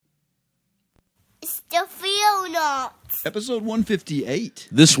The Theonauts. Episode 158.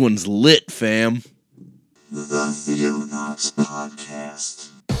 This one's lit, fam. The Theonauts Podcast.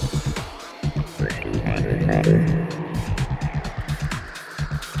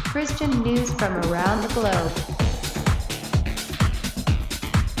 Christian news from around the globe.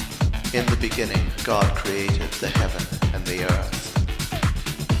 In the beginning, God created the heaven and the earth.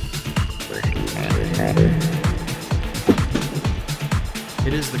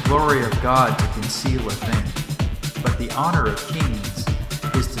 It is the glory of God to conceal a thing, but the honor of kings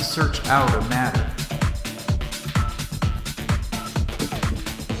is to search out a matter.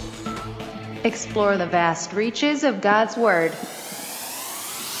 Explore the vast reaches of God's Word.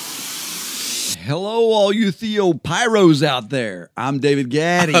 Hello, all you Theo Pyros out there. I'm David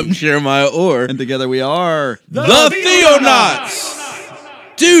Gaddy. I'm Jeremiah Orr. And together we are The Theonauts!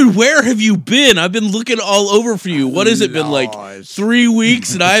 Dude, where have you been? I've been looking all over for you. What has it been, like 3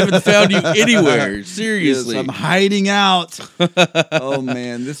 weeks, and I haven't found you anywhere? Seriously. Yes, I'm hiding out. Oh,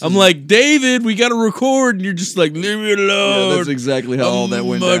 man. I'm like, David, we got to record, and you're just like, leave me alone. Yeah, that's exactly how all that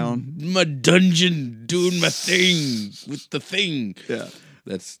went down. My dungeon, doing my thing with the thing. Yeah.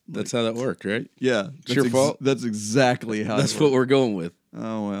 That's how that worked, right? Yeah. It's your fault? That's exactly how That's what we're going with.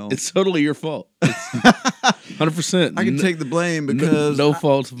 Oh, well. It's totally your fault. It's 100%. I can take the blame because no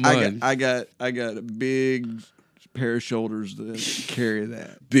fault of mine. I got a big pair of shoulders to carry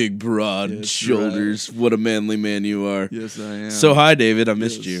that. Big, broad shoulders. Right. What a manly man you are. Yes, I am. So, hi, David. I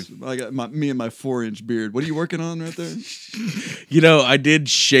missed you. I got me and my 4-inch beard. What are you working on right there? You know, I did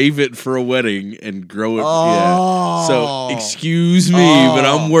shave it for a wedding and grow it. Oh. Yeah. So, excuse me, but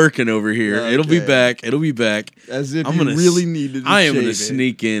I'm working over here. Okay. It'll be back. It'll be back. As if you really needed to I am going to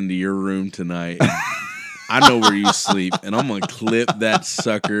sneak into your room tonight. I know where you sleep, and I'm going to clip that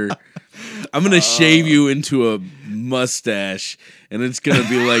sucker. I'm going to shave you into a mustache, and it's going to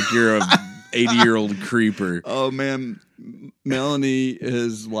be like you're a 80-year-old creeper. Oh, man. Melanie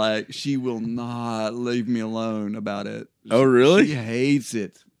is like, she will not leave me alone about it. Oh, really? She hates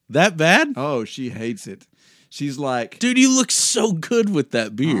it. That bad? Oh, she hates it. She's like... Dude, you look so good with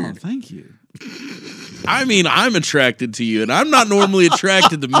that beard. Oh, thank you. I mean, I'm attracted to you, and I'm not normally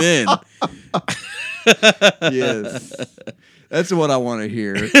attracted to men. Yes. That's what I want to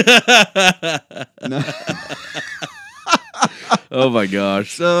hear. No. Oh, my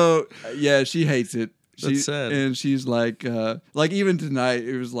gosh. So, yeah, she hates it. That's sad. And she's like even tonight,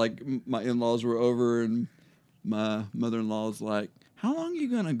 it was like my in-laws were over, and my mother-in-law's like, how long are you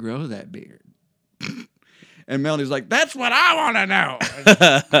going to grow that beard? And Melanie's like, that's what I want to know.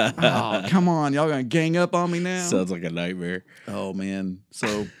 Oh, come on. Y'all going to gang up on me now? Sounds like a nightmare. Oh, man.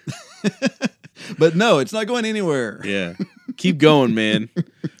 So, but no, it's not going anywhere. Yeah. Keep going, man.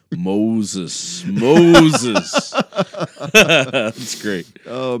 Moses. That's great.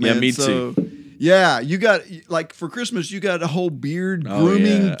 Oh, man. Yeah, me too. Yeah, you got, like, for Christmas, you got a whole beard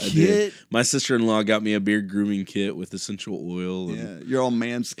grooming kit. My sister-in-law got me a beard grooming kit with essential oil. Yeah, you're all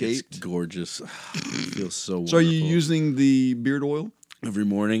manscaped. It's gorgeous. It feels so wonderful. So are you using the beard oil? Every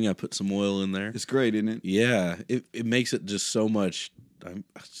morning I put some oil in there. It's great, isn't it? Yeah, it makes it just so much.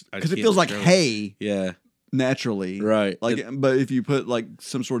 Because it feels like hay. Yeah. Naturally. Right. But if you put, like,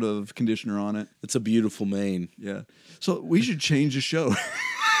 some sort of conditioner on it. It's a beautiful mane. Yeah. So we should change the show.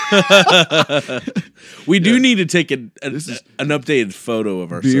 We do need to take an updated photo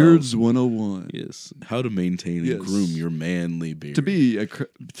of ourselves. Beards 101. Yes. How to maintain and groom your manly beard. To be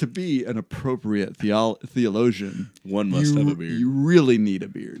an appropriate theologian, one must have a beard. You really need a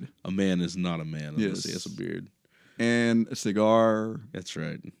beard. A man is not a man unless he has a beard. And a cigar. That's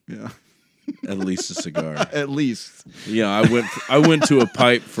right. Yeah. At least a cigar. At least. Yeah, I went to a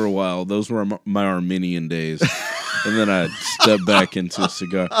pipe for a while. Those were my Arminian days. And then I stepped back into a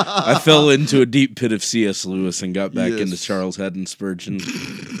cigar. I fell into a deep pit of C.S. Lewis and got back into Charles Haddon Spurgeon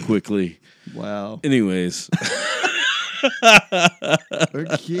quickly. Wow. Anyways.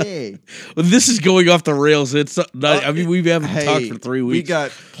 Okay. Well, this is going off the rails. It's not, I mean, we haven't talked for 3 weeks. We got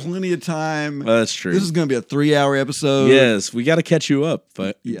plenty of time. That's true. This is going to be a 3-hour episode. Yes, we got to catch you up.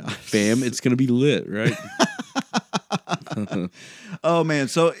 Yeah. Fam, it's going to be lit, right? Oh, man.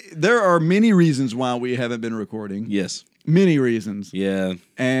 So there are many reasons why we haven't been recording. Yes. Many reasons. Yeah.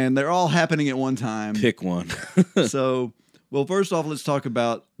 And they're all happening at one time. Pick one. So, well, first off, let's talk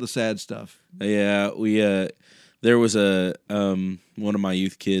about the sad stuff. Yeah, there was one of my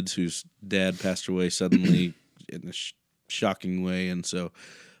youth kids whose dad passed away suddenly in a shocking way, and so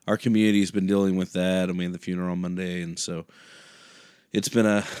our community's been dealing with that. I mean, the funeral on Monday, and so it's been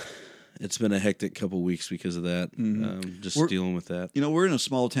a hectic couple weeks because of that. We're dealing with that. You know, we're in a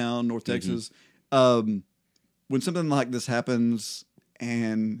small town, North Texas. When something like this happens,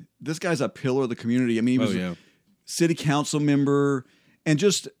 and this guy's a pillar of the community. I mean, he was yeah. a city council member, and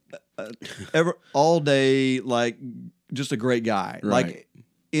just all day, like, just a great guy. Right.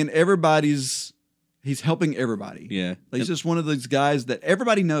 Like, he's helping everybody. Yeah. Like, he's just one of those guys that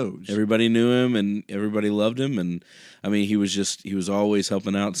everybody knows. Everybody knew him and everybody loved him. And I mean, he was always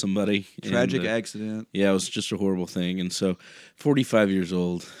helping out somebody. Tragic and, accident. Yeah, it was just a horrible thing. And so 45 years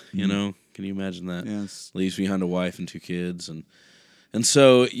old, you know, can you imagine that? Yes. Leaves behind a wife and 2 kids. And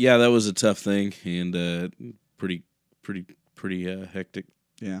so, yeah, that was a tough thing and pretty hectic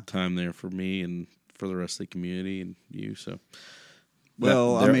Yeah. time there for me and for the rest of the community and you. So,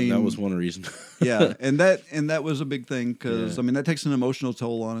 Well, that was one reason. Yeah, and that was a big thing because Yeah. I mean that takes an emotional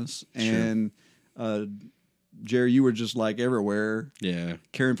toll on us. And Jerry, you were just like everywhere, Yeah.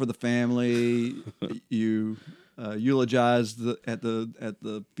 caring for the family. You eulogized at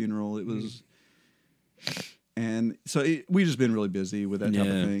the funeral. It was, and so we just been really busy with that type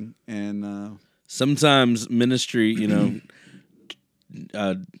Yeah. of thing. And Sometimes ministry, you know,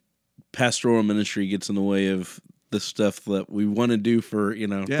 pastoral ministry gets in the way of the stuff that we want to do for, you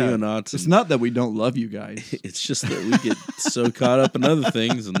know, theonauts. It's not that we don't love you guys, It's just that we get so caught up in other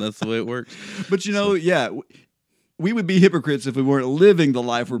things, and that's the way it works. but you know, we would be hypocrites if we weren't living the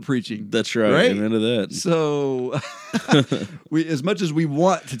life we're preaching. That's right. Right? Amen to that. So, we, as much as we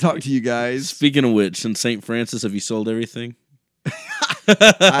want to talk to you guys, Speaking of which, since St. Francis, have you sold everything?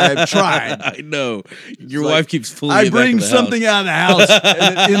 I've tried. I know. Your like, wife keeps pulling I you back bring to the something house. out of the house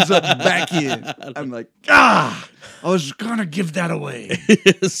and it ends up back in. I'm like, I was gonna give that away.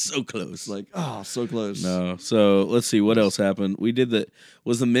 So close. Like, so close. No. So let's see what else happened. We did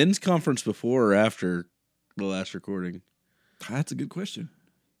was the men's conference before or after the last recording? That's a good question.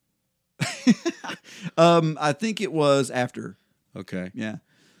 I think it was after. Okay. Yeah.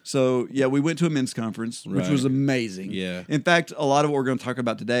 So yeah, we went to a men's conference, which was Right. amazing. Yeah. In fact, a lot of what we're going to talk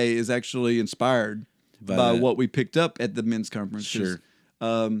about today is actually inspired by that. what we picked up at the men's conference. 'Cause,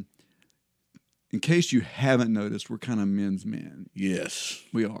 Sure. In case you haven't noticed, we're kind of men's men. Yes.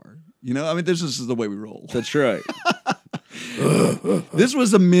 We are. You know, I mean, this is the way we roll. That's right. This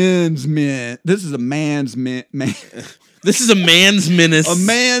was a men's man. This is a man's man. This is a man's menace. A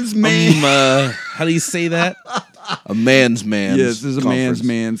man's man. How do you say that? A man's man. Yes, this is a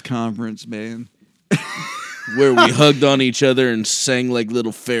man's conference, man. Where we hugged on each other and sang like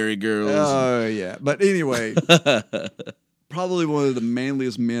little fairy girls. Oh, yeah. But anyway, probably one of the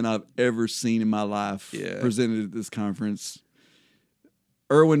manliest men I've ever seen in my life presented at this conference.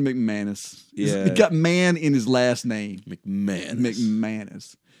 Erwin McManus. Yeah. He got man in his last name. McManus.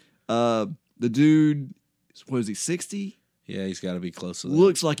 McManus. The dude, what is he, 60? Yeah, he's got to be close to that.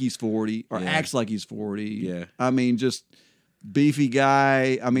 Looks like he's 40 or Yeah. acts like he's 40. Yeah. I mean, just beefy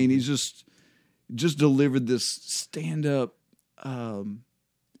guy. I mean, he's just delivered this stand-up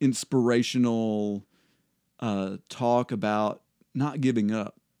inspirational talk about not giving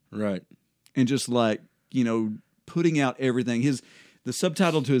up Right. and just like, you know, putting out everything. The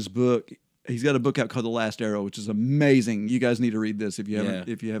subtitle to his book, he's got a book out called The Last Arrow, which is amazing. You guys need to read this if you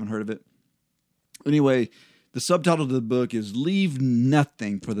haven't heard of it. Anyway, the subtitle to the book is Leave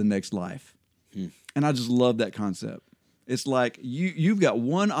Nothing for the Next Life. And I just love that concept. It's like you've got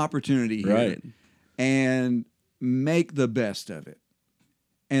one opportunity here Right. and make the best of it.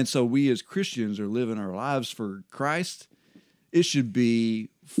 And so we as Christians are living our lives for Christ. It should be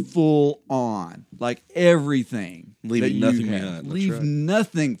full on, like everything. Leaving that nothing you have. behind. That's Leave right.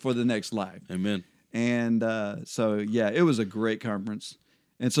 nothing for the next life. Amen. And so, yeah, it was a great conference.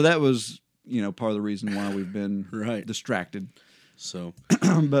 And so that was, you know, part of the reason why we've been Right. distracted. So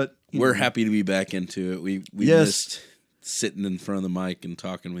But we're happy to be back into it. We Yes. missed sitting in front of the mic and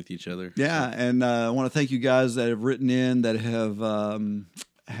talking with each other. Yeah, and I want to thank you guys that have written in, that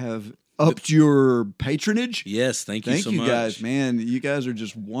have upped your patronage. Yes, thank you Thank so you much. guys, man. You guys are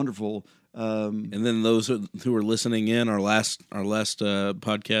just wonderful. And then those who are listening in, our last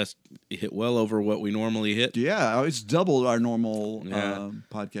podcast hit well over what we normally hit. Yeah, it's doubled our normal Yeah.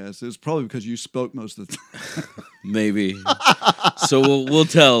 podcast. It's probably because you spoke most of the time. Maybe. So we'll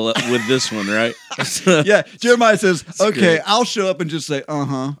tell with this one, right? Yeah, Jeremiah says, "Okay, great. I'll show up and just say,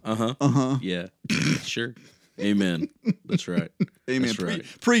 uh-huh." Yeah. Sure. Amen. That's right. Amen. That's right.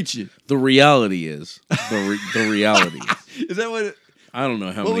 Preach it. The reality is the reality. Is that what? I don't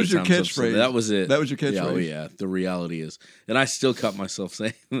know how What many was your times I've said catchphrase? that was it. That was your Yeah, oh catchphrase? yeah. The reality is, and I still caught myself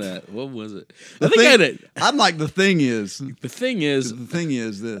saying that. What was it? The I think I did. I'm like, the thing is The thing is,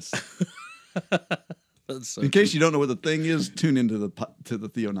 this. that's so In case you don't know what the thing is, tune into the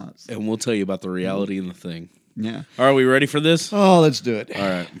Theonauts. and we'll tell you about the reality and the thing. Yeah. Are we ready for this? Oh, let's do it. All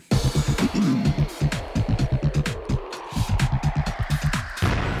right.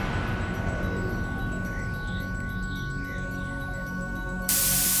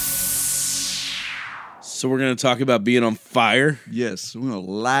 So we're going to talk about being on fire. Yes, we're going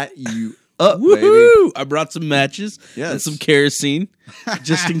to light you up, baby. Woohoo! I brought some matches and Yes. some kerosene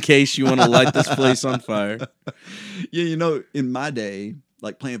just in case you want to light this place on fire. Yeah, you know, in my day,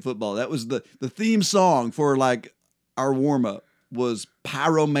 like playing football, that was the theme song for like our warm up was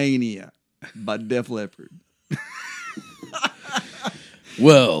Pyromania by Def Leppard.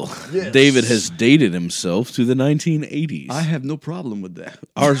 Well, Yes. David has dated himself to the 1980s. I have no problem with that.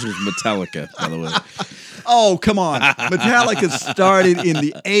 Ours was Metallica, by the way. Oh, come on. Metallica started in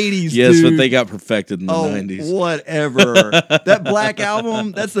the 80s, Yes, dude. but they got perfected in the Oh, 90s. whatever. That Black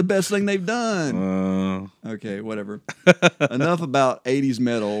Album, that's the best thing they've done. Okay, whatever. Enough about 80s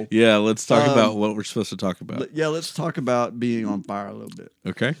metal. Yeah, let's talk about what we're supposed to talk about. Yeah, let's talk about being on fire a little bit.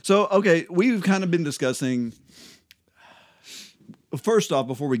 Okay. So, okay, we've kind of been discussing. First off,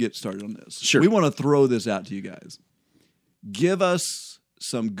 before we get started on this, Sure. we want to throw this out to you guys. Give us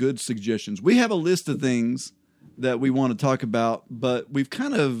some good suggestions. We have a list of things that we want to talk about, but we've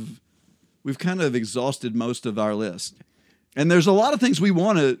kind of exhausted most of our list. And there's a lot of things we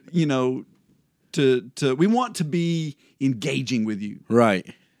want to, we want to be engaging with you.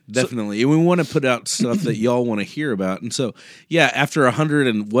 Right. Definitely. And we want to put out stuff that y'all want to hear about. And so, yeah, after 100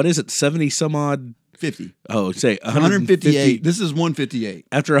 and what is it, 70 some odd? 50. Oh, say 158. This is 158.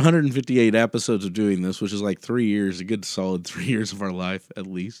 After 158 episodes of doing this, which is like 3 years, a good solid 3 years of our life at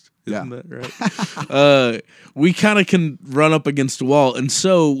least. Isn't that right? We kind of can run up against a wall. And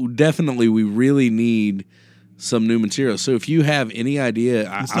so definitely we really need some new material. So if you have any idea, It's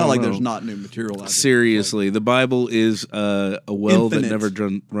I not don't like know. there's not new material out there. Seriously, the Bible is a well Infinite. that never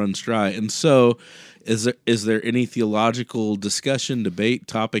runs dry. And so, is there any theological discussion, debate,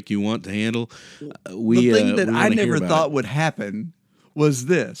 topic you want to handle? The thing that we I wanna hear never about thought it. would happen was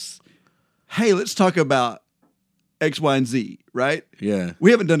this. Hey, let's talk about X, Y, and Z, right? Yeah.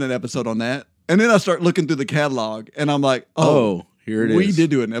 We haven't done an episode on that. And then I start looking through the catalog and I'm like, Oh, here it we is. did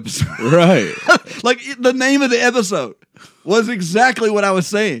do an episode. Right. Like the name of the episode was exactly what I was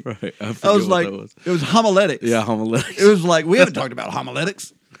saying. Right. I I forget was what like, that was. it was homiletics. Yeah, homiletics. It was like, we haven't talked about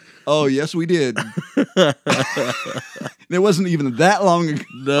homiletics. Oh, yes, we did. It wasn't even that long ago.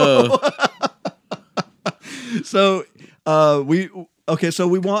 No. So we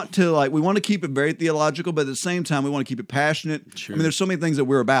want to keep it very theological, but at the same time we want to keep it passionate. Sure. I mean, there's so many things that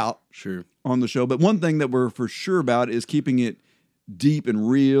we're about Sure. on the show, but one thing that we're for sure about is keeping it deep and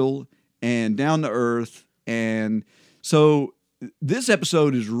real and down to earth. And so this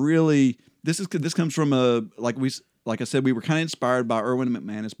episode is really this comes from like I said, we were kind of inspired by Erwin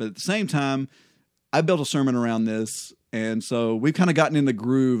McManus, but at the same time, I built a sermon around this, and so we've kind of gotten in the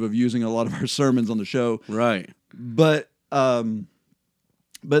groove of using a lot of our sermons on the show. Right. But at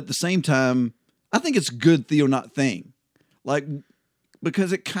the same time, I think it's good Theo not thing, like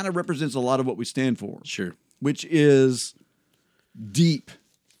because it kind of represents a lot of what we stand for, Sure. which is deep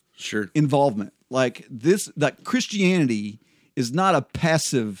Sure. involvement. Like that Christianity is not a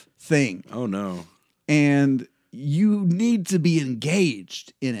passive thing, Oh no. and you need to be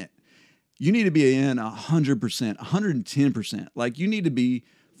engaged in it. You need to be in 100%, 110%. Like you need to be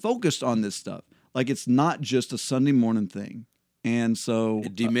focused on this stuff. Like it's not just a Sunday morning thing. And so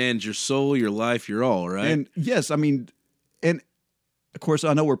It demands your soul, your life, your all, right? and yes, I mean, and of course,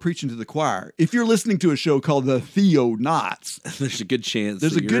 I know we're preaching to the choir. If you're listening to a show called The Theo-Nauts, there's a good chance.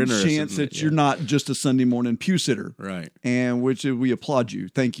 there's that a you're good interested chance in that it, you're yeah. not just a Sunday morning pew sitter. Right. And which we applaud you.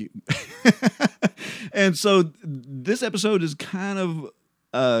 Thank you. And so this episode is kind of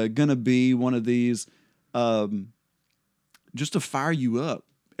going to be one of these just to fire you up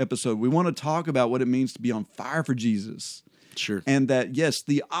episode. We want to talk about what it means to be on fire for Jesus. Sure. And that, yes,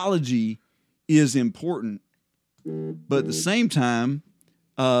 theology is important, but at the same time,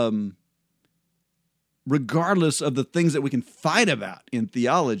 regardless of the things that we can fight about in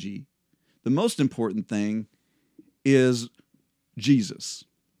theology, the most important thing is Jesus.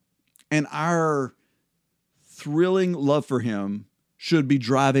 And our thrilling love for him should be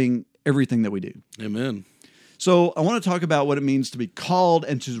driving everything that we do. Amen. So I want to talk about what it means to be called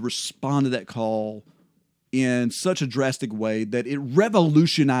and to respond to that call in such a drastic way that it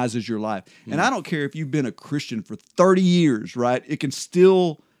revolutionizes your life. And I don't care if you've been a Christian for 30 years, right? It can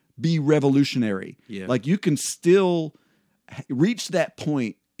still be revolutionary. Yeah. Like you can still reach that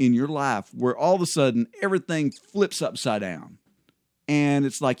point in your life where all of a sudden everything flips upside down. And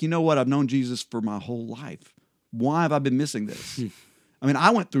it's like, you know what? I've known Jesus for my whole life. Why have I been missing this? I mean,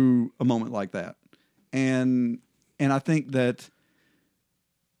 I went through a moment like that. And I think that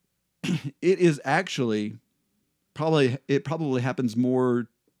it is actually probably happens more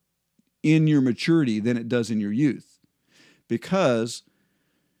in your maturity than it does in your youth, because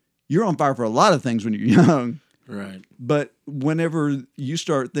you're on fire for a lot of things when you're young. Right. But whenever you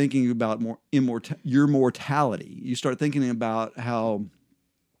start thinking about your mortality, you start thinking about how,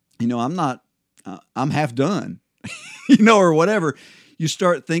 I'm half done, or whatever. You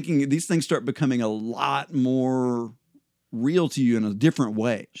start thinking these things start becoming a lot more real to you in a different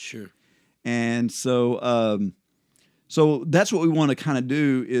way. Sure. And so that's what we want to kind of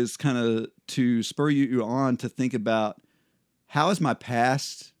do is kind of to spur you on to think about how is my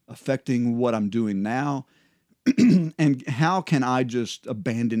past affecting what I'm doing now, and how can I just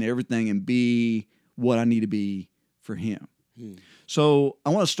abandon everything and be what I need to be for Him. So I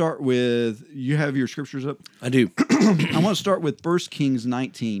want to start with, you have your scriptures up? I do. I want to start with 1 Kings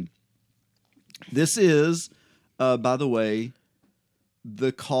 19. This is, by the way,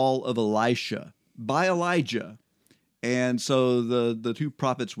 the call of Elisha by Elijah. And so the two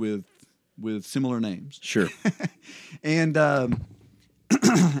prophets with similar names. Sure. And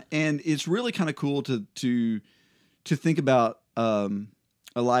and it's really kind of cool to think about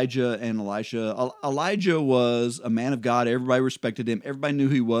Elijah and Elisha. Elijah was a man of God. Everybody respected him. Everybody knew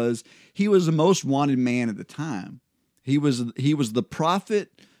who he was. He was the most wanted man at the time. He was the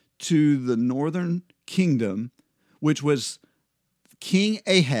prophet to the northern kingdom, which was King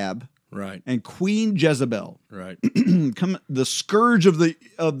Ahab, Right. and Queen Jezebel, Right. the scourge of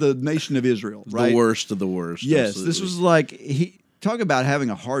the nation of Israel. Right, The worst of the worst. Yes, absolutely. this was like talk about having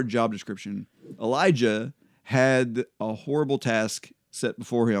a hard job description. Elijah had a horrible task set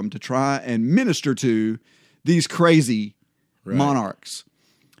before him to try and minister to these crazy monarchs.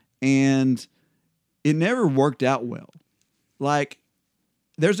 And it never worked out well. Like,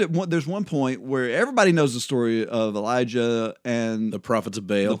 there's one point where everybody knows the story of Elijah and the prophets of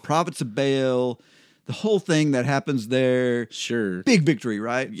Baal. the prophets of Baal, the whole thing that happens there. Sure. Big victory,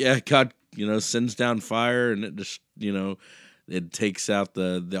 right? Yeah, God, sends down fire and it just, it takes out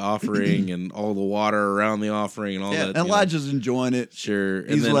the offering and all the water around the offering and all that. And Elijah's enjoying it. Sure. And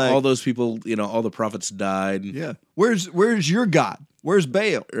He's then like, all those people, all the prophets died. yeah. Where's your God? Where's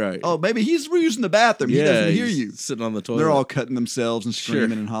Baal? Right. Oh, maybe he's using the bathroom. He doesn't hear he's you. sitting on the toilet. They're all cutting themselves and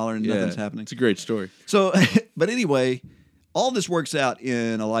screaming and hollering. Yeah, Nothing's happening. It's a great story. So, but anyway, all this works out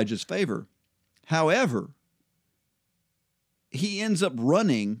in Elijah's favor. However, he ends up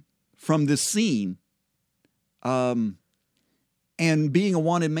running from this scene, and being a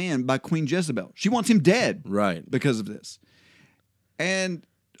wanted man by Queen Jezebel. She wants him dead Right. because of this. And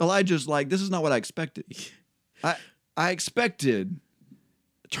Elijah's like, this is not what I expected. I expected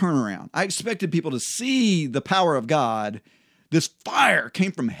turnaround. I expected people to see the power of God. This fire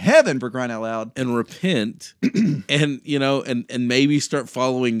came from heaven, for crying out loud. And repent and and maybe start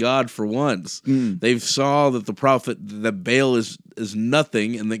following God for once. They've saw that that Baal is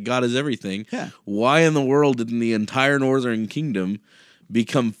nothing and that God is everything. Yeah. Why in the world didn't the entire northern kingdom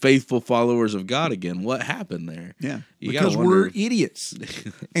become faithful followers of God again? What happened there? Yeah, You gotta because wonder. we're idiots.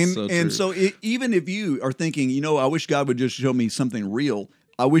 And So and true. so even if you are thinking, I wish God would just show me something real.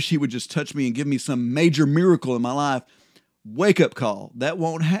 I wish He would just touch me and give me some major miracle in my life. Wake up call. That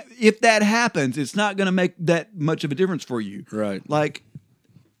won't. If that happens, it's not going to make that much of a difference for you. Right. Like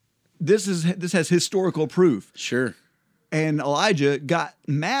this has historical proof. Sure. And Elijah got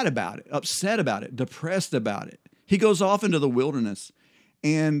mad about it, upset about it, depressed about it. He goes off into the wilderness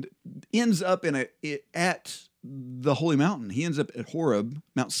and ends up at the holy mountain. He ends up at Horeb,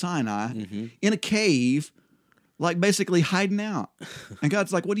 Mount Sinai, in a cave, like basically hiding out. And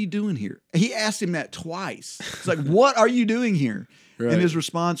God's like, what are you doing here? He asked him that twice. It's like, what are you doing here? Right. And his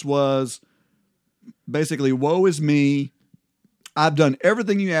response was basically, woe is me. I've done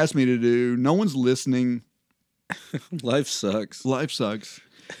everything you asked me to do. No one's listening. Life sucks. Life sucks.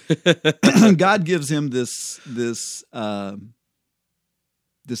 God gives him this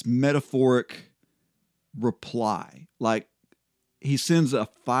metaphoric reply. Like, he sends a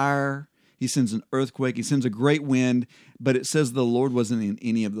fire, he sends an earthquake, he sends a great wind, but it says the Lord wasn't in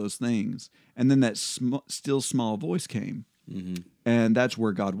any of those things. And then that still small voice came, and that's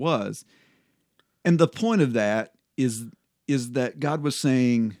where God was. And the point of that is that God was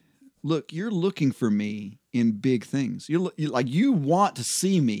saying, look, you're looking for me in big things. You want to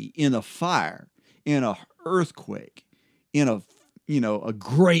see me in a fire, in a earthquake, in a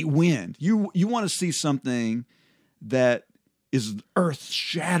great wind. You want to see something that is earth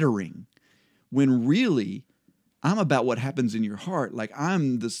shattering, when really I'm about what happens in your heart. Like,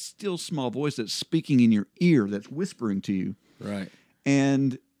 I'm the still small voice that's speaking in your ear, that's whispering to you. Right.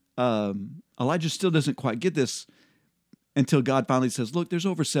 And Elijah still doesn't quite get this until God finally says, look, there's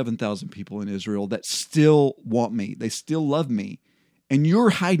over 7,000 people in Israel that still want me. They still love me. And you're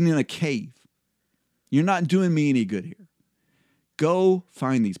hiding in a cave. You're not doing me any good here. go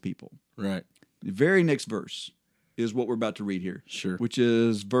find these people. Right. The very next verse is what we're about to read here. Sure. Which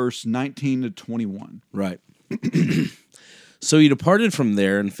is verse 19 to 21. Right. So he departed from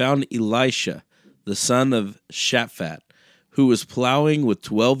there and found Elisha, the son of Shaphat, who was plowing with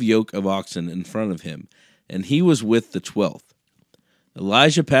 12 yoke of oxen in front of him, and he was with the 12th.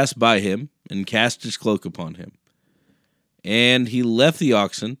 Elijah passed by him and cast his cloak upon him. And he left the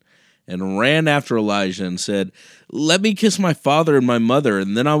oxen and ran after Elijah and said, "Let me kiss my father and my mother,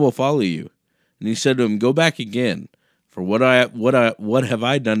 and then I will follow you." And he said to him, "Go back again, for what have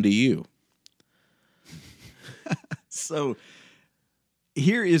I done to you?" So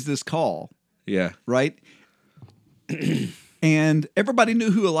here is this call, Yeah. right? And everybody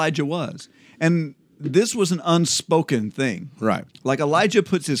knew who Elijah was. And this was an unspoken thing. Right. Like Elijah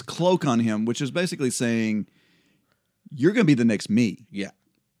puts his cloak on him, which is basically saying, you're going to be the next me. Yeah.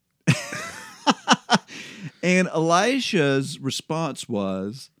 And Elisha's response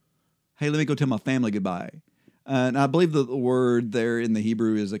was, hey, let me go tell my family goodbye. And I believe the word there in the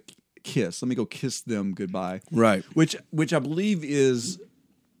Hebrew is a kiss. Let me go kiss them goodbye. Right. Which I believe is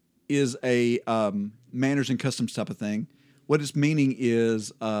a manners and customs type of thing. What it's meaning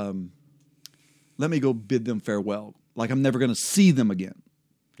is, let me go bid them farewell. Like I'm never going to see them again.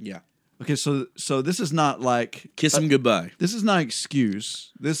 Yeah. Okay, so this is not like Kiss him goodbye. This is not an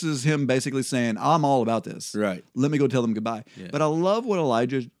excuse. This is him basically saying, I'm all about this. Right. Let me go tell them goodbye. Yeah. But I love what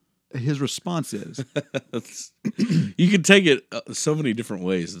his response is. You can take it so many different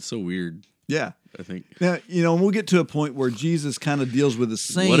ways. It's so weird, Yeah. I think. Now, and we'll get to a point where Jesus kind of deals with the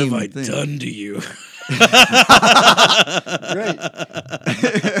same What have I thing. done to you?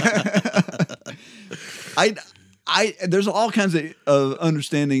 Great. There's all kinds of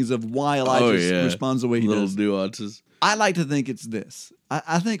understandings of why Elijah responds the way he Little does. nuances. I like to think it's this.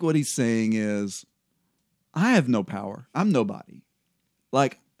 I think what he's saying is, I have no power. I'm nobody.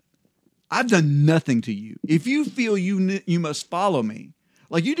 Like, I've done nothing to you. If you feel you must follow me,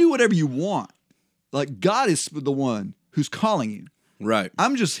 like you do whatever you want. Like God is the one who's calling you. Right.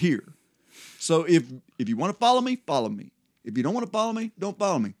 I'm just here. So if you want to follow me, follow me. If you don't want to follow me, don't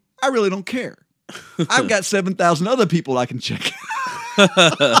follow me. I really don't care. I've got 7,000 other people I can check.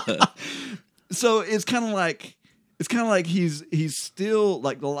 So it's kind of like he's still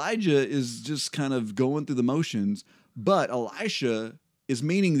like Elijah is just kind of going through the motions, but Elisha is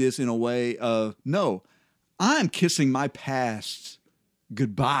meaning this in a way of, no, I'm kissing my past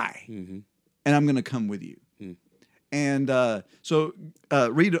goodbye, and I'm going to come with you. And so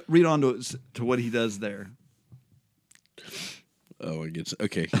read on to what he does there. Oh, I guess.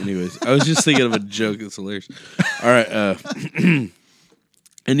 Okay. Anyways, I was just thinking of a joke that's hilarious. All right.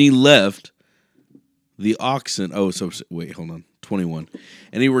 And he left the oxen. Oh, so wait, hold on. 21.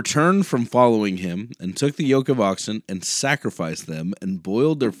 And he returned from following him and took the yoke of oxen and sacrificed them and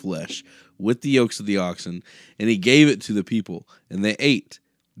boiled their flesh with the yokes of the oxen. And he gave it to the people, and they ate.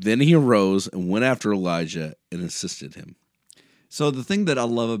 Then he arose and went after Elijah and assisted him. So the thing that I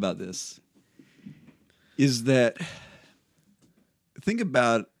love about this is that think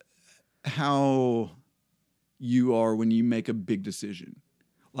about how you are when you make a big decision.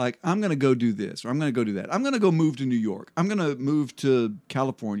 Like, I'm going to go do this, or I'm going to go do that. I'm going to go move to New York. I'm going to move to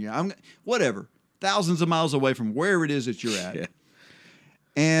California. Whatever. Thousands of miles away from wherever it is that you're at.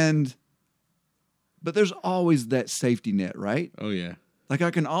 Yeah. But there's always that safety net, right? Oh, yeah. Like,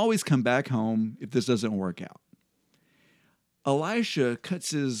 I can always come back home if this doesn't work out. Elisha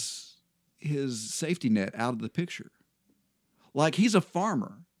cuts his safety net out of the picture. Like, he's a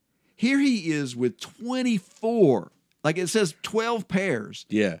farmer. Here he is with 24, like it says 12 pairs.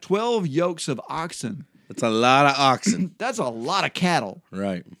 Yeah. 12 yokes of oxen. That's a lot of oxen. That's a lot of cattle.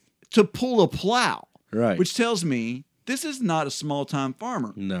 Right. To pull a plow. Right. Which tells me this is not a small-time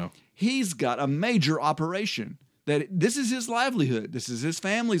farmer. No. He's got a major operation. That this is his livelihood. This is his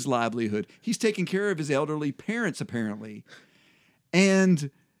family's livelihood. He's taking care of his elderly parents, apparently.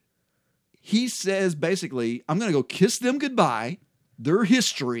 And he says, basically, I'm going to go kiss them goodbye, their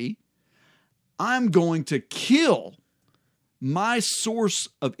history. I'm going to kill my source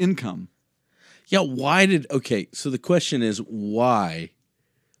of income. Yeah, okay, so the question is why?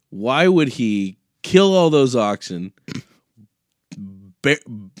 Why would he kill all those oxen,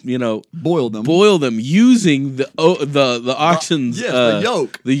 boil them using the oxen's the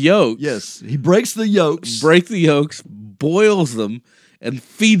yoke. The yoke. Yes, he breaks the yokes. Boils them, and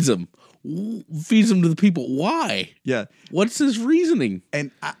feeds them. Feeds them to the people. Why? Yeah. What's his reasoning? And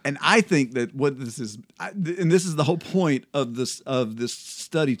I think that what this is, and this is the whole point of this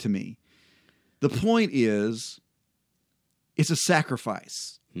study to me. The point is, it's a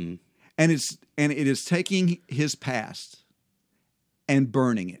sacrifice, and it is taking his past and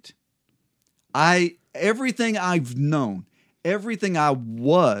burning it. Everything I've known, everything I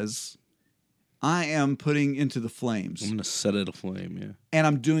was, I am putting into the flames. I'm going to set it aflame, yeah. And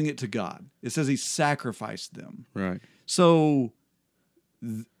I'm doing it to God. It says he sacrificed them. Right. So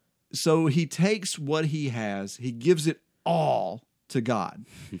he takes what he has, he gives it all to God.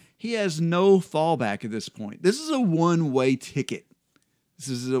 He has no fallback at this point. This is a one-way ticket. This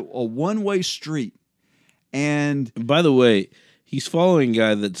is a one-way street. And by the way, he's following a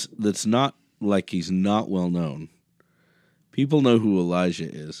guy that's not like he's not well known. People know who Elijah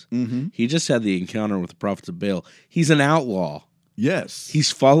is. Mm-hmm. He just had the encounter with the prophets of Baal. He's an outlaw. Yes.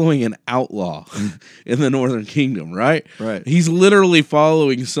 He's following an outlaw in the Northern Kingdom, right? Right. He's literally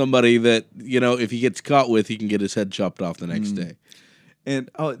following somebody that, if he gets caught with, he can get his head chopped off the next day.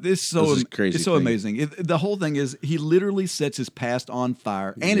 And this is crazy. It's so amazing. The whole thing is he literally sets his past on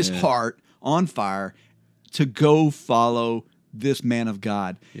fire and his heart on fire to go follow this man of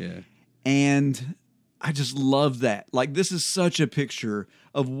God. Yeah. And I just love that. Like, this is such a picture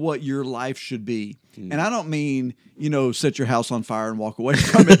of what your life should be. And I don't mean, set your house on fire and walk away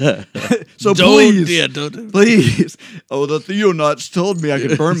from it. So don't. Please. Oh, the Theonauts told me I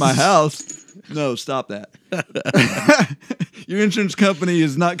could burn my house. No, stop that. Your insurance company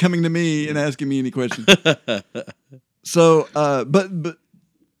is not coming to me and asking me any questions. So, but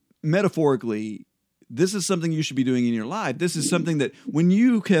metaphorically, this is something you should be doing in your life. This is something that when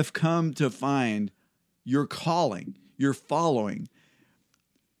you have come to find your calling, your following,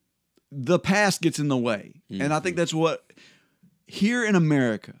 the past gets in the way. Mm-hmm. And I think that's what, here in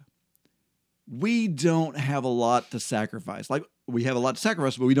America, we don't have a lot to sacrifice. Like, we have a lot to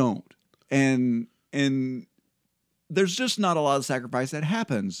sacrifice, but we don't. And there's just not a lot of sacrifice that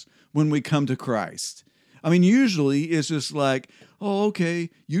happens when we come to Christ. I mean, usually it's just like, oh, okay,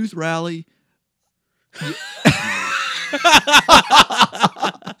 youth rally.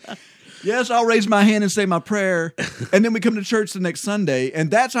 Yes, I'll raise my hand and say my prayer. And then we come to church the next Sunday, and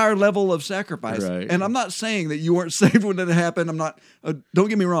that's our level of sacrifice. Right. And I'm not saying that you weren't saved when it happened. I'm not, don't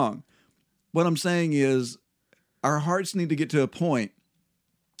get me wrong. What I'm saying is our hearts need to get to a point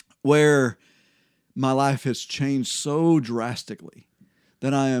where my life has changed so drastically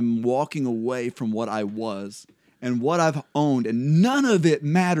that I am walking away from what I was and what I've owned, and none of it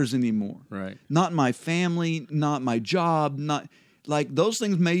matters anymore. Right. Not my family, not my job, not like those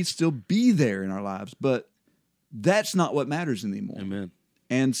things may still be there in our lives, but that's not what matters anymore. Amen.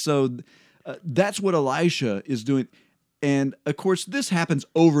 And so that's what Elisha is doing. And of course, this happens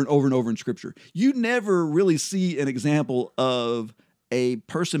over and over and over in Scripture. You never really see an example of a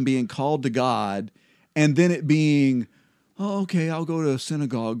person being called to God and then it being, oh, okay, I'll go to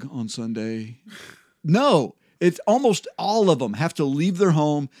synagogue on Sunday. No, it's almost all of them have to leave their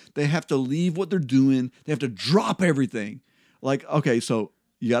home. They have to leave what they're doing. They have to drop everything. Like, okay, so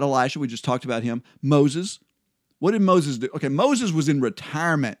you got Elisha. We just talked about him. Moses. What did Moses do? Okay, Moses was in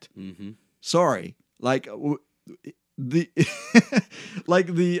retirement. Mm-hmm. Sorry. Like the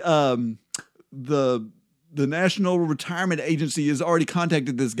National Retirement Agency has already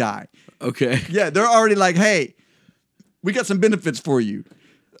contacted this guy. Okay. Yeah, they're already like, hey, we got some benefits for you.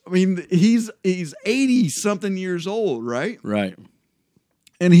 I mean, he's 80-something years old, right? Right.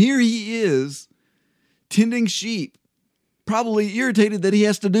 And here he is tending sheep, probably irritated that he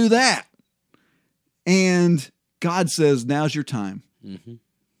has to do that. And God says, now's your time. Mm-hmm.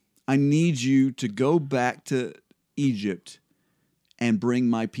 I need you to go back to Egypt and bring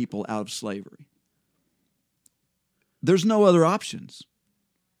my people out of slavery. There's no other options.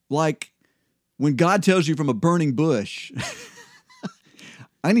 Like when God tells you from a burning bush,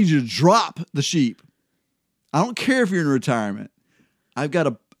 I need you to drop the sheep. I don't care if you're in retirement. I've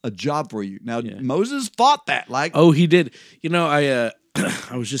got a job for you. Now, Moses fought that. Like, oh, he did. I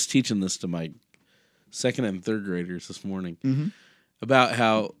I was just teaching this to my second and third graders this morning about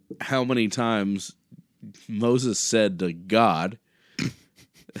how many times Moses said to God,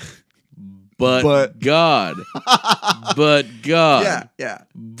 but God, but God, yeah.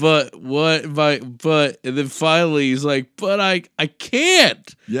 But what? But and then finally he's like, but I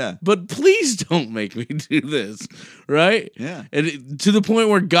can't. Yeah. But please don't make me do this, right? Yeah. And to the point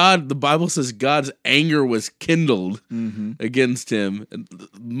where the Bible says God's anger was kindled against him. And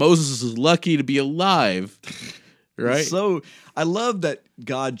Moses is lucky to be alive, right? So I love that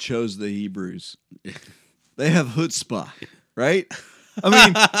God chose the Hebrews. They have chutzpah, right? I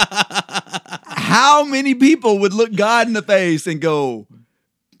mean, how many people would look God in the face and go,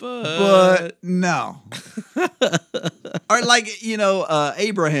 but no. Or like,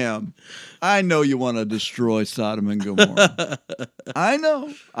 Abraham, I know you want to destroy Sodom and Gomorrah. I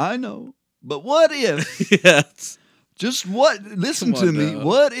know. But what if Just what? Listen Come to on me. now.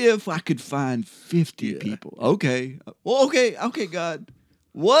 What if I could find 50 Yeah. people? Okay. Well, okay, God.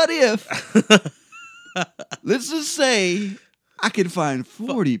 What if? Let's just say I could find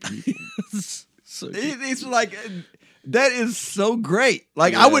 40 people. So, It's like that is so great.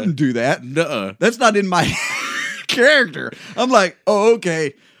 Like I Yeah. wouldn't do that. nuh-uh. That's not in my character. I'm like, oh,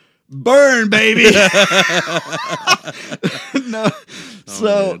 okay, burn, baby. No.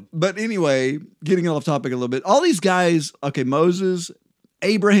 So, man. but anyway, getting off topic a little bit. All these guys. Okay, Moses,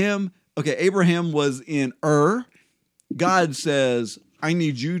 Abraham. Okay, Abraham was in Ur. God says, I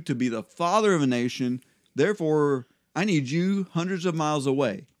need you to be the father of a nation. Therefore, I need you hundreds of miles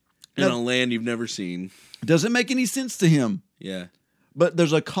away. In Now- a land you've never seen. Doesn't make any sense to him. Yeah. But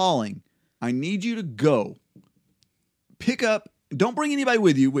there's a calling. I need you to go. Pick up. Don't bring anybody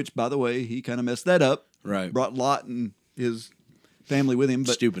with you, which, by the way, he kind of messed that up. Right. Brought Lot and his family with him.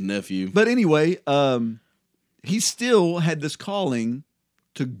 But Stupid nephew. But anyway, he still had this calling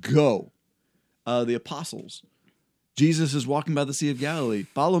to go. The apostles. Jesus is walking by the Sea of Galilee.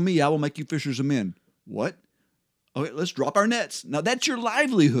 Follow me, I will make you fishers of men. What? Okay, let's drop our nets. Now that's your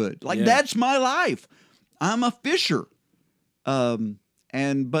livelihood. Like Yeah. that's my life. I'm a fisher.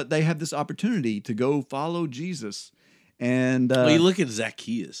 But they have this opportunity to go follow Jesus. And well, you look at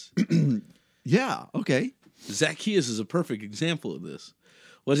Zacchaeus. yeah, okay. Zacchaeus is a perfect example of this.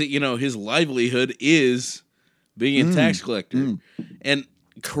 Was it, his livelihood is being a tax collector and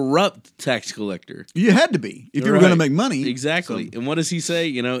corrupt tax collector. You had to be if you were Right. going to make money. Exactly. So- And what does he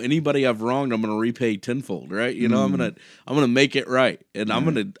say? Anybody I've wronged, I'm going to repay tenfold, right? I'm going to make it right. And I'm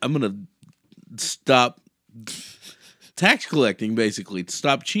going to stop tax collecting, basically, to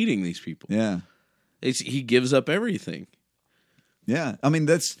stop cheating these people. yeah. He gives up everything. Yeah, I mean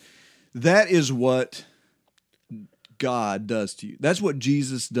that is what God does to you. That's what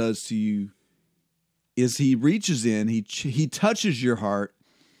Jesus does to you. Is he reaches in, he touches your heart,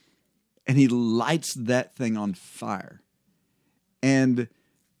 and he lights that thing on fire. And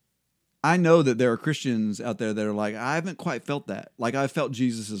I know that there are Christians out there that are like, I haven't quite felt that. Like I felt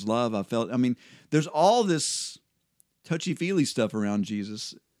Jesus' love. There's all this touchy-feely stuff around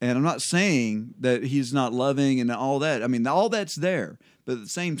Jesus. And I'm not saying that he's not loving and all that. I mean, all that's there. But at the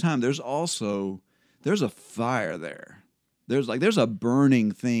same time, there's a fire there. There's a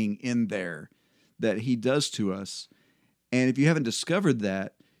burning thing in there that he does to us. And if you haven't discovered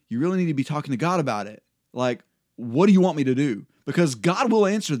that, you really need to be talking to God about it. Like, what do you want me to do? Because God will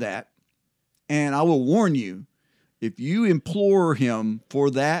answer that. And I will warn you, if you implore him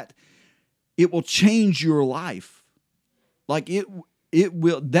for that, it will change your life. Like it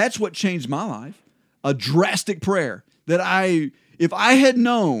will. That's what changed my life. A drastic prayer that if I had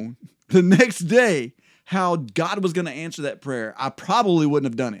known the next day how God was going to answer that prayer, I probably wouldn't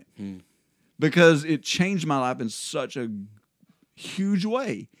have done it because it changed my life in such a huge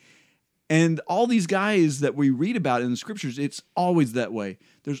way. And all these guys that we read about in the scriptures, it's always that way.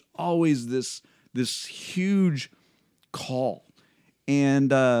 There's always this huge call,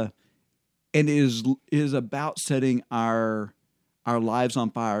 and it is about setting our lives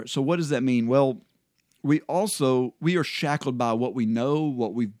on fire. So what does that mean? Well, we are shackled by what we know,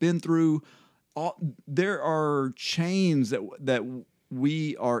 what we've been through. There are chains that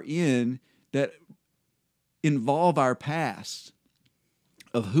we are in that involve our past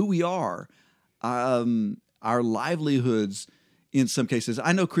of who we are, our livelihoods. In some cases,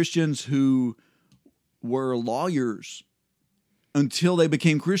 I know Christians who were lawyers until they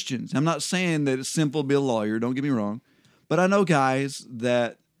became Christians. I'm not saying that it's simple to be a lawyer, don't get me wrong, but I know guys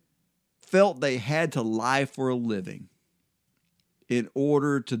that felt they had to lie for a living in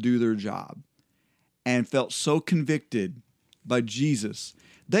order to do their job and felt so convicted by Jesus.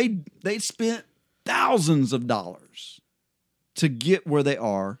 They spent thousands of dollars to get where they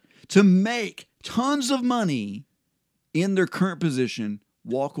are, to make tons of money in their current position,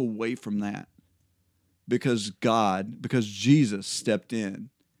 walk away from that because Jesus stepped in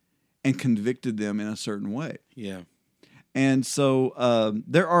and convicted them in a certain way. Yeah. And so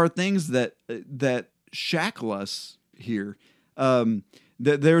there are things that shackle us here.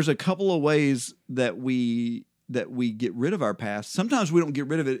 There's a couple of ways that we get rid of our past. Sometimes we don't get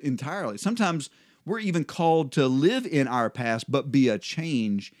rid of it entirely. Sometimes we're even called to live in our past, but be a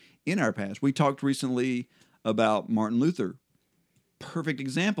change in our past. We talked recently about Martin Luther. Perfect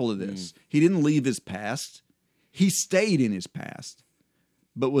example of this. He didn't leave his past. He stayed in his past,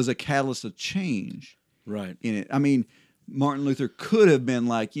 but was a catalyst of change Right. in it. I mean, Martin Luther could have been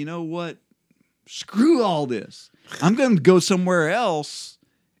like, you know what? Screw all this. I'm going to go somewhere else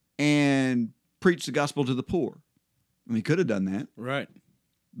and preach the gospel to the poor. I mean, he could have done that. Right.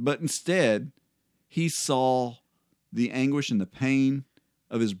 But instead, he saw the anguish and the pain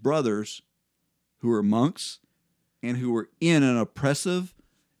of his brothers who were monks and who were in an oppressive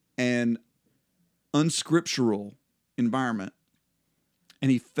and unscriptural environment.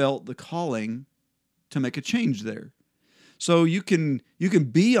 And he felt the calling to make a change there. So you can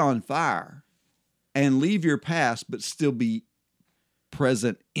be on fire and leave your past, but still be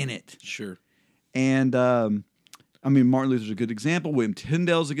present in it. Sure. And Martin Luther's a good example. William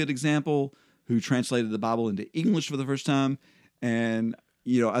Tyndale's a good example, who translated the Bible into English for the first time. And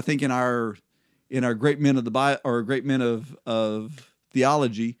I think in our great men of the Bible, or great men of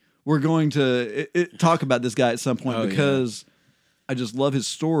theology, we're going to talk about this guy at some point, because I just love his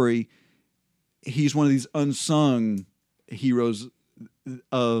story. He's one of these unsung heroes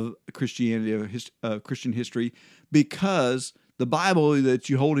of Christianity, of Christian history, because the Bible that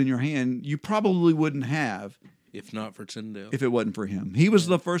you hold in your hand, you probably wouldn't have if not for Tyndale. If it wasn't for him. He was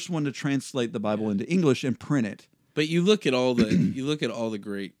the first one to translate the Bible into English and print it. But you look at all the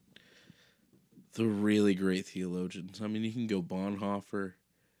really great theologians. I mean, you can go Bonhoeffer.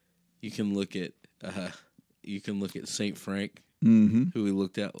 You can look at Saint Frank, who we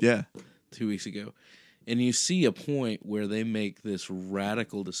looked at 2 weeks ago, and you see a point where they make this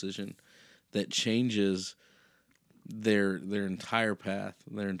radical decision that changes their entire path,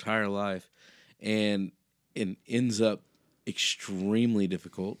 their entire life, and it ends up extremely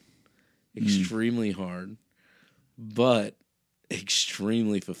difficult, extremely hard, but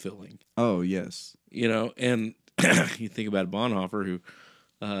extremely fulfilling. Oh, yes. And you think about Bonhoeffer,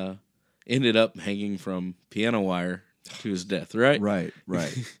 who ended up hanging from piano wire to his death, right? Right.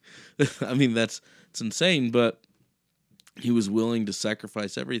 I mean, it's insane, but he was willing to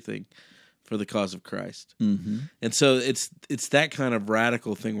sacrifice everything for the cause of Christ. Mm-hmm. And so it's that kind of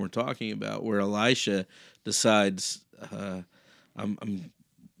radical thing we're talking about, where Elisha decides, I'm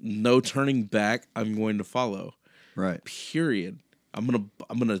no turning back. I'm going to follow. Right. Period. I'm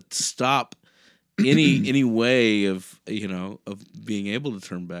gonna stop any way of being able to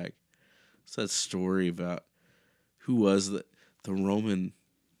turn back. It's that story about who was the Roman.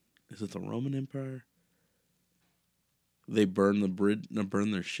 Is it the Roman Empire? They burned the bridge,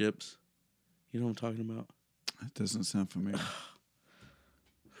 burned their ships. You know what I'm talking about? That doesn't sound familiar.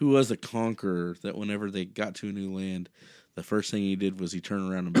 Who was the conqueror that whenever they got to a new land, the first thing he did was he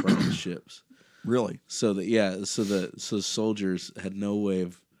turned around and burned the ships? Really? So the soldiers had no way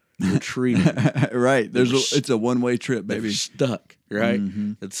of retreating. Right. It's a one-way trip, They baby. were stuck, right?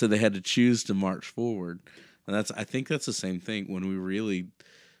 Mm-hmm. And so they had to choose to march forward. And I think that's the same thing when we really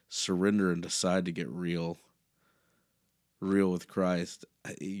surrender and decide to get real with Christ.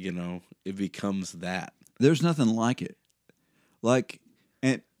 It becomes that. There's nothing like it.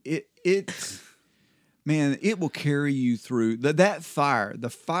 And it will carry you through that fire, the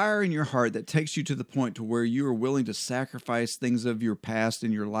fire in your heart that takes you to the point to where you are willing to sacrifice things of your past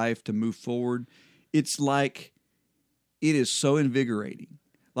in your life to move forward. It's like, it is so invigorating.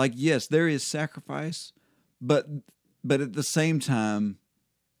 Like, yes, there is sacrifice, but at the same time,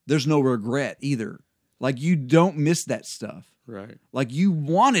 there's no regret either. Like, you don't miss that stuff. Right. Like, you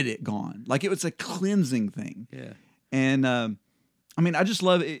wanted it gone. Like, it was a cleansing thing. Yeah. And, I just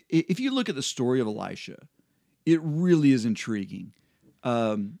love it. If you look at the story of Elisha, it really is intriguing.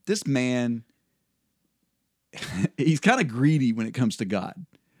 This man, he's kind of greedy when it comes to God.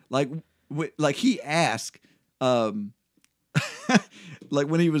 Like he asked, like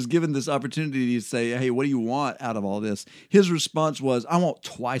when he was given this opportunity to say, "Hey, what do you want out of all this?" His response was, "I want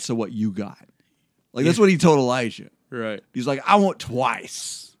twice of what you got." Like, that's what he told Elisha. Right. He's like, "I want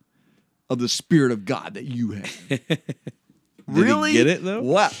twice of the Spirit of God that you have." Really? Did he get it, though?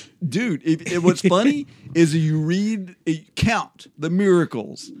 Wow. Dude, what's funny is you count the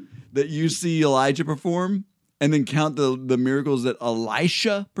miracles that you see Elijah perform, and then count the miracles that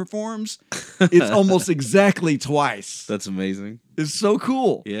Elisha performs. It's almost exactly twice. That's amazing. It's so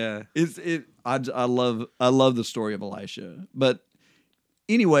cool. Yeah. I love the story of Elisha. But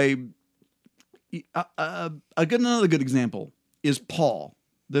anyway, another good example is Paul,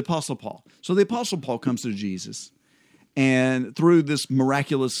 the Apostle Paul. So the Apostle Paul comes to Jesus, and through this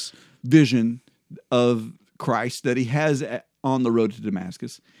miraculous vision of Christ that he has on the road to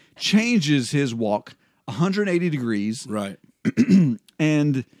Damascus, changes his walk 180 degrees. Right.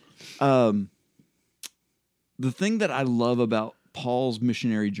 And the thing that I love about Paul's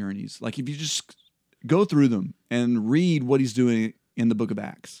missionary journeys, like if you just go through them and read what he's doing in the book of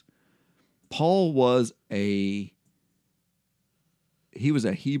Acts, Paul was a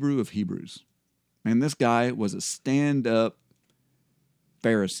Hebrew of Hebrews. And this guy was a stand-up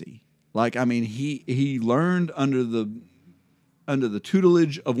Pharisee. He learned under the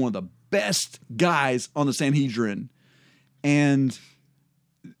tutelage of one of the best guys on the Sanhedrin, And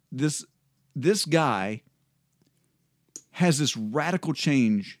this guy has this radical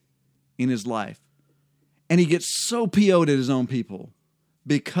change in his life. And he gets so PO'd at his own people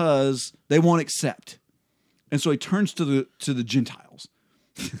because they won't accept. And so he turns to the Gentiles.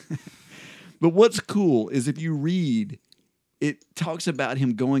 But what's cool is if you read, it talks about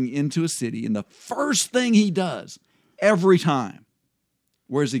him going into a city, and the first thing he does every time,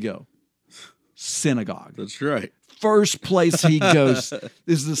 where does he go? Synagogue. That's right. First place he goes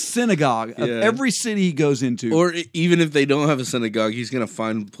is the synagogue of every city he goes into. Or even if they don't have a synagogue, he's going to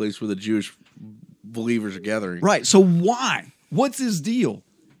find a place where the Jewish believers are gathering. Right. So why? What's his deal?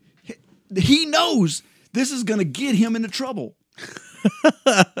 He knows this is going to get him into trouble.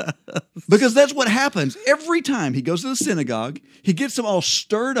 Because that's what happens. Every time he goes to the synagogue, he gets them all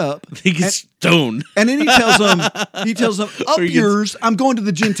stirred up. He gets stoned. And then he tells them, up yours, I'm going to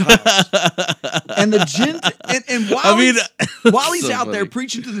the Gentiles. And while he's so out there funny.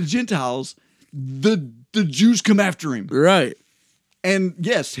 preaching to the Gentiles, the Jews come after him. Right. And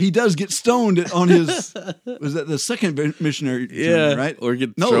yes, he does get stoned on his, was that the second missionary journey, right? Or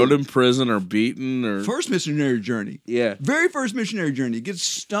get thrown in prison or beaten or First missionary journey. Yeah. Very first missionary journey. He gets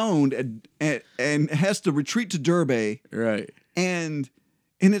stoned and has to retreat to Derbe. Right. And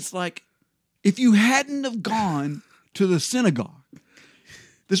it's like, if you hadn't have gone to the synagogue,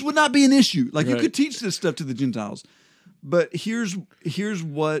 this would not be an issue. Like you could teach this stuff to the Gentiles. But here's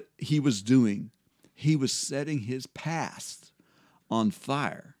what he was doing. He was setting his past on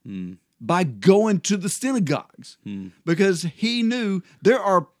fire by going to the synagogues because he knew there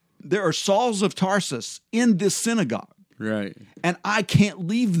are Sauls of Tarsus in this synagogue. Right. And I can't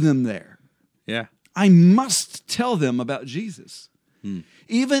leave them there. Yeah. I must tell them about Jesus.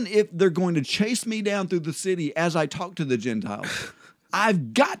 Even if they're going to chase me down through the city as I talk to the Gentiles,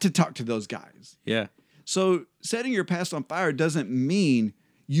 I've got to talk to those guys. Yeah. So setting your past on fire doesn't mean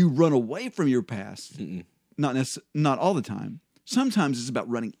you run away from your past. Not all the time. Sometimes it's about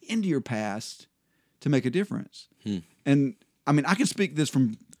running into your past to make a difference. And I mean, I can speak this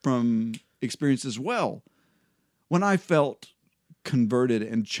from experience as well. When I felt converted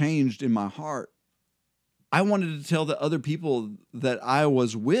and changed in my heart, I wanted to tell the other people that I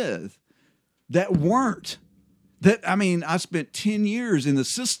was with that weren't. I spent 10 years in the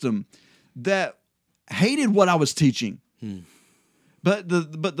system that hated what I was teaching. But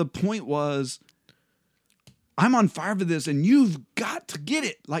the point was, I'm on fire for this, and you've got to get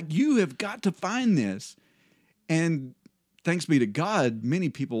it. Like, you have got to find this. And thanks be to God, many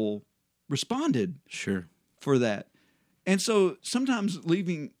people responded for that. And so sometimes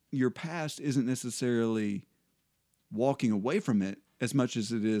leaving your past isn't necessarily walking away from it as much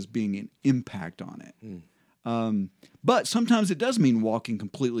as it is being an impact on it. But sometimes it does mean walking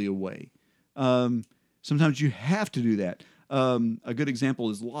completely away. Sometimes you have to do that. A good example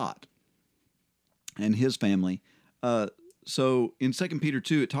is Lot and his family. So in 2 Peter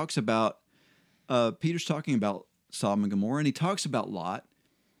 2, it talks about, Peter's talking about Sodom and Gomorrah, and he talks about Lot.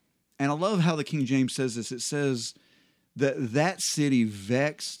 And I love how the King James says this. It says that city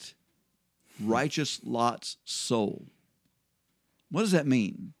vexed righteous Lot's soul. What does that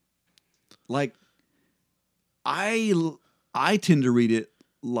mean? Like, I tend to read it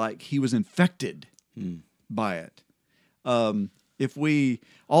like he was infected by it.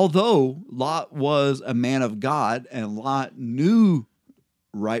 Although Lot was a man of God and Lot knew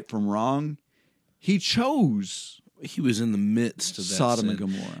right from wrong, he chose. He was in the midst of that Sodom and sin.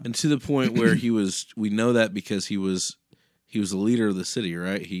 Gomorrah. And to the point where we know that because he was the leader of the city,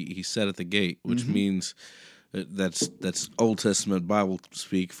 right? He sat at the gate, which means that's Old Testament Bible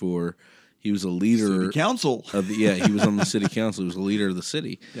speak for he was a leader. City council. He was on the city council. He was a leader of the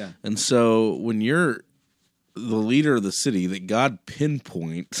city. Yeah. And so when you're the leader of the city that God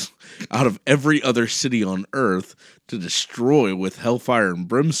pinpoints out of every other city on earth to destroy with hellfire and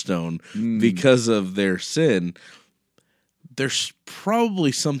brimstone because of their sin, there's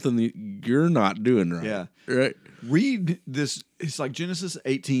probably something that you're not doing right. Yeah. Right? Read this. It's like Genesis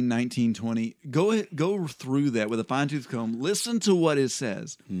 18, 19, 20. Go through that with a fine-tooth comb. Listen to what it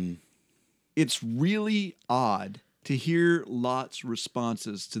says. It's really odd to hear Lot's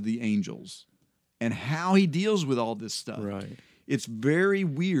responses to the angels and how he deals with all this stuff. Right. It's very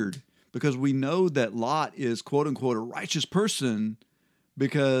weird because we know that Lot is, quote unquote, a righteous person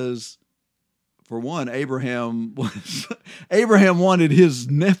because, for one, Abraham wanted his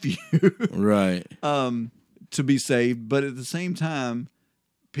nephew Right. to be saved, but at the same time,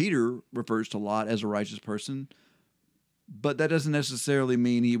 Peter refers to Lot as a righteous person, but that doesn't necessarily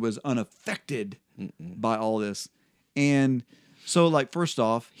mean he was unaffected by all this. And so, like, first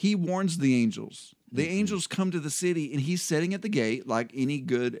off, he warns the angels The angels come to the city, and he's sitting at the gate like any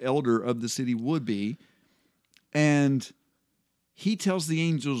good elder of the city would be. And he tells the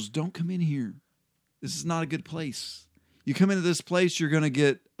angels, don't come in here. This is not a good place. You come into this place, you're going to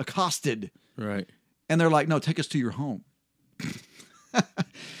get accosted. Right. And they're like, no, take us to your home.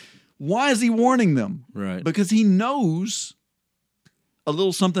 Why is he warning them? Right. Because he knows a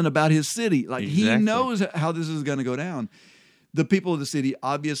little something about his city. Like he Exactly. knows how this is going to go down. The people of the city,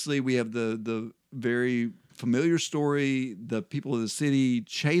 obviously, we have the very familiar story. The people of the city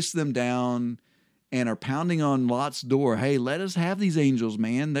chase them down and are pounding on Lot's door. Hey, let us have these angels,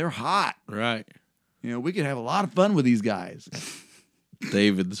 man. They're hot. Right. You know, we could have a lot of fun with these guys.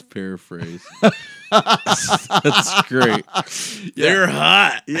 David's paraphrase. That's great. They're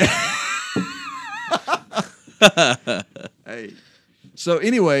hot. Hey. So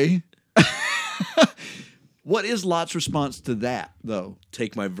anyway, what is Lot's response to that, though?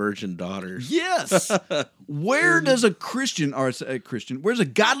 Take my virgin daughters. Yes. Where does a Christian, where's a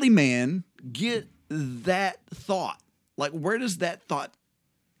godly man get that thought? Like, where does that thought,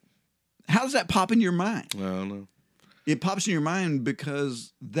 how does that pop in your mind? I don't know. It pops in your mind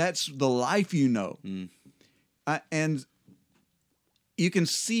because that's the life you know. And you can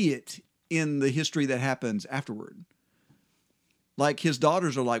see it in the history that happens afterward. Like his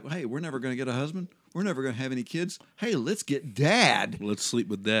daughters are like, hey, we're never going to get a husband. We're never going to have any kids. Hey, let's get dad Let's sleep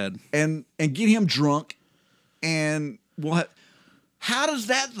with dad. and get him drunk. And what? How does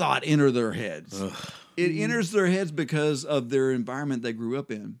that thought enter their heads? It enters their heads because of their environment they grew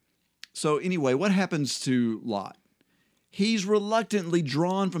up in. So anyway, what happens to Lot? He's reluctantly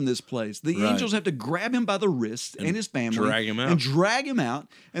drawn from this place. The Right. angels have to grab him by the wrist and his family. drag him out. And drag him out.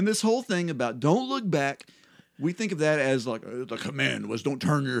 And this whole thing about don't look back, we think of that as like the command was don't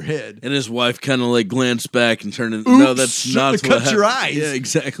turn your head. And his wife kind of like glanced back and turned. Oops, No, that's shouldn't not have what cut your happened. eyes. Yeah,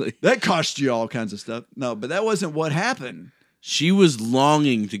 exactly. That cost you all kinds of stuff. No, but that wasn't what happened. She was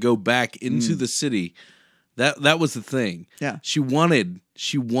longing to go back into the city. That was the thing. Yeah. She wanted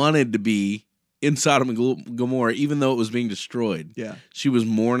to be in Sodom and Gomorrah, even though it was being destroyed. Yeah. She was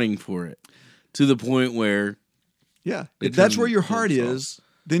mourning for it to the point where Yeah. They If that's turn where your pillar heart of salt. is,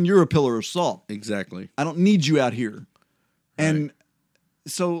 then you're a pillar of salt. exactly. I don't need you out here. And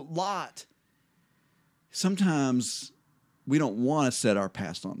so Lot, sometimes we don't want to set our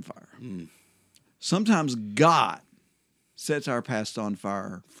past on fire. Sometimes God sets our past on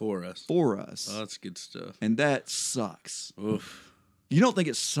fire For us. for us. Oh, that's good stuff. And that sucks. Oof. You don't think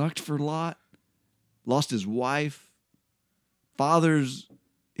it sucked for Lot? Lost his wife, fathers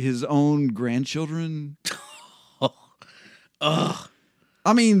his own grandchildren. Ugh.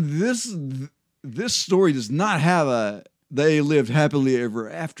 I mean, this story does not have a they lived happily ever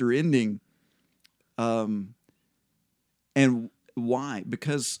after ending. And why?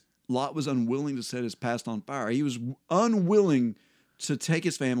 Because Lot was unwilling to set his past on fire. He was unwilling to take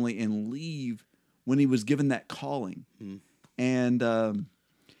his family and leave when he was given that calling. And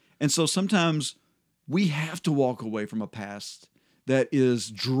so sometimes we have to walk away from a past that is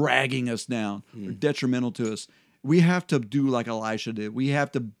dragging us down or detrimental to us. We have to do like Elisha did. We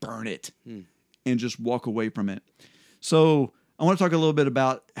have to burn it and just walk away from it. So I want to talk a little bit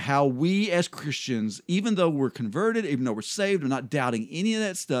about how we as Christians, even though we're converted, even though we're saved, we're not doubting any of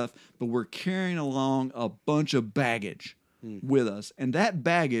that stuff, but we're carrying along a bunch of baggage with us. And that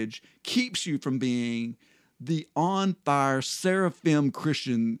baggage keeps you from being the on-fire, seraphim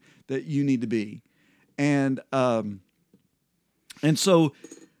Christian that you need to be. And so,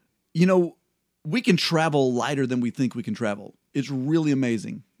 you know, we can travel lighter than we think we can travel. It's really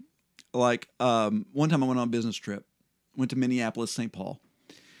amazing. Like one time I went on a business trip, went to Minneapolis, St. Paul,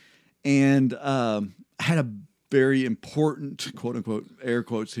 and I had a very important, quote unquote, air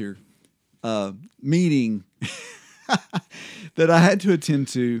quotes here, meeting that I had to attend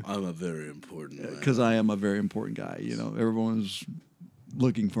to I'm a very important man. because I am a very important guy. You know, everyone's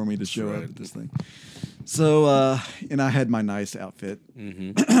looking for me to show up right. at this thing. So, and I had my nice outfit,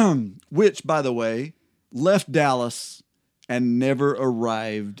 which, by the way, left Dallas and never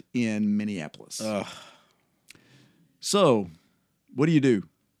arrived in Minneapolis. So, what do?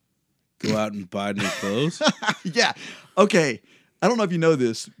 Go out and buy new clothes. Yeah. Okay. I don't know if you know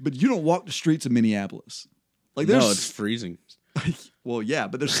this, but you don't walk the streets of Minneapolis. Like No, there's, it's freezing. well, yeah,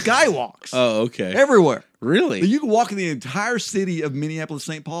 but there's skywalks Oh, okay. everywhere. Really? You can walk in the entire city of Minneapolis,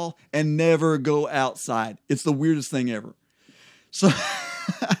 St. Paul, and never go outside. It's the weirdest thing ever. So,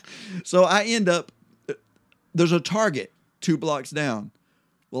 so I end up, there's a Target 2 blocks down.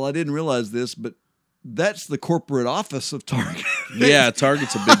 Well, I didn't realize this, but that's the corporate office of Target. Yeah,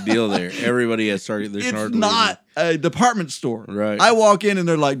 Target's a big deal there. Everybody has Target. There's It's hardly not a department store. Right. I walk in and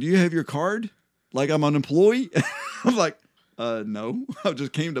they're like, "Do you have your card?" Like I'm an employee? I'm like, no, I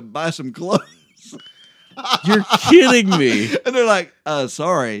just came to buy some clothes. You're kidding me. And they're like,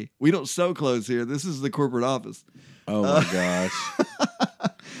 sorry, we don't sell clothes here. This is the corporate office. Oh my gosh.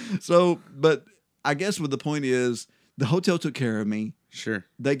 So, but I guess what the point is, the hotel took care of me. Sure.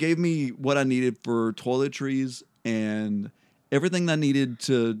 They gave me what I needed for toiletries and everything I needed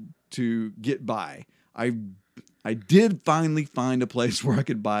to get by. I did finally find a place where I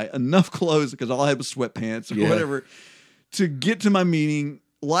could buy enough clothes because all I had was sweatpants or whatever to get to my meeting.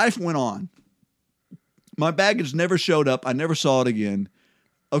 Life went on. My baggage never showed up. I never saw it again.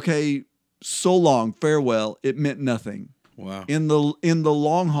 Okay, so long, farewell. It meant nothing. Wow. In the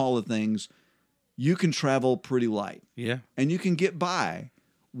long haul of things, you can travel pretty light. Yeah. And you can get by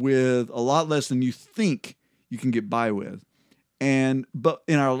with a lot less than you think you can get by with. But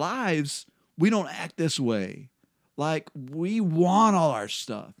in our lives, we don't act this way. Like, we want all our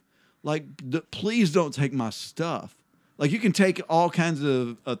stuff. Like, please don't take my stuff. Like, you can take all kinds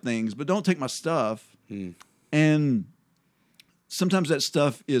of things, but don't take my stuff. And sometimes that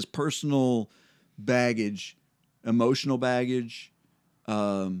stuff is personal baggage, emotional baggage,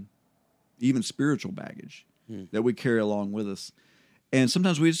 even spiritual baggage that we carry along with us. And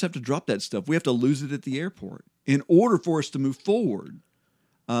sometimes we just have to drop that stuff. We have to lose it at the airport in order for us to move forward.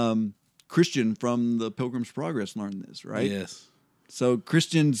 Christian from the Pilgrim's Progress learned this, right? Yes. So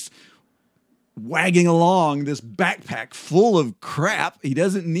Christian's wagging along this backpack full of crap he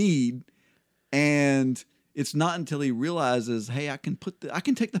doesn't need, and it's not until he realizes, hey, I can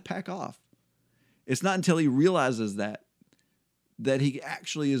take the pack off. It's not until he realizes that he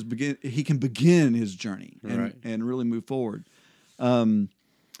actually he can begin his journey and really move forward.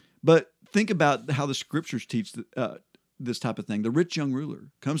 But think about how the scriptures teach this type of thing. The rich young ruler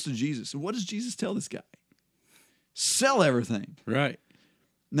comes to Jesus. And what does Jesus tell this guy? Sell everything. Right.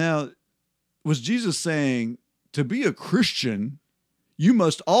 Now, was Jesus saying, to be a Christian, you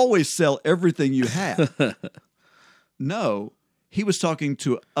must always sell everything you have? No. He was talking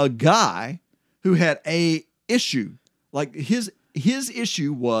to a guy who had a issue. Like his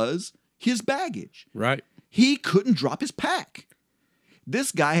issue was his baggage. Right. He couldn't drop his pack.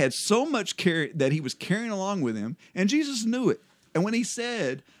 This guy had so much that he was carrying along with him, and Jesus knew it. And when he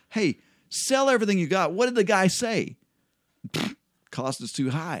said, hey, sell everything you got, what did the guy say? Cost is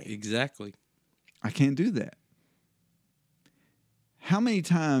too high. Exactly. I can't do that. How many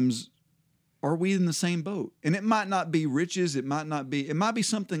times are we in the same boat? And it might not be riches, it might be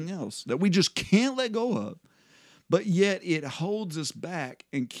something else that we just can't let go of. But yet it holds us back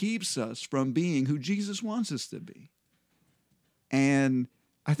and keeps us from being who Jesus wants us to be. And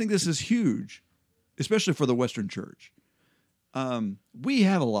I think this is huge, especially for the Western church. We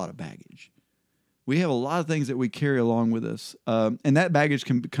have a lot of baggage. We have a lot of things that we carry along with us. And that baggage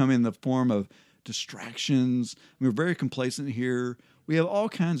can come in the form of distractions. We're very complacent here. We have all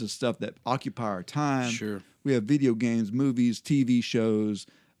kinds of stuff that occupy our time. Sure. We have video games, movies, TV shows,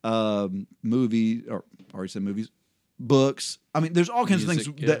 books. I mean, there's all kinds of things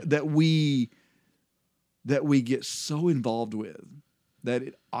that we get so involved with that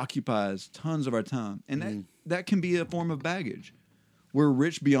it occupies tons of our time. And that can be a form of baggage. We're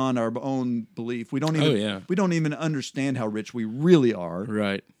rich beyond our own belief. We don't even understand how rich we really are.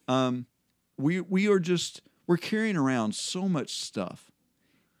 Right. We're carrying around so much stuff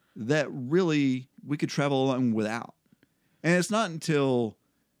that really we could travel along without. And it's not until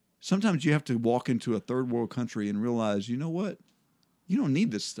sometimes you have to walk into a third world country and realize, you know what? You don't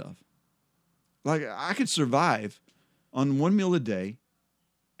need this stuff. Like, I could survive on one meal a day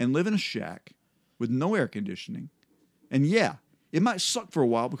and live in a shack with no air conditioning. And yeah, it might suck for a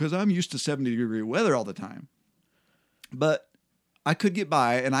while because I'm used to 70-degree weather all the time. But I could get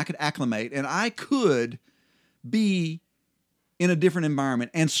by and I could acclimate and I could be in a different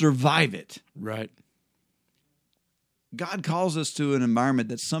environment and survive it. Right. God calls us to an environment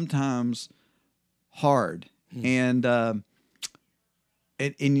that's sometimes hard. And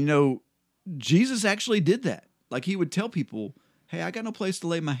you know, Jesus actually did that. Like, he would tell people, hey, I got no place to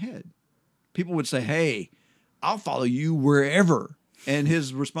lay my head. People would say, hey, I'll follow you wherever. And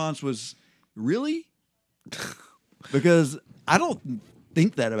his response was, really? Because I don't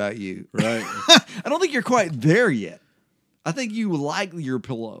think that about you. Right. I don't think you're quite there yet. I think you like your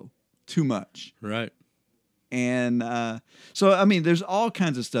pillow too much. Right. And so, I mean, there's all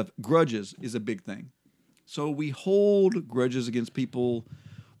kinds of stuff. Grudges is a big thing. So we hold grudges against people.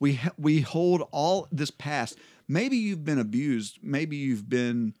 We hold all this past. Maybe you've been abused. Maybe you've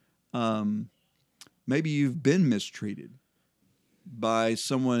been mistreated by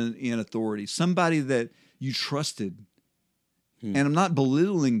someone in authority, somebody that you trusted. And I'm not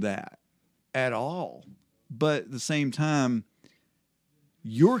belittling that. at all. But at the same time,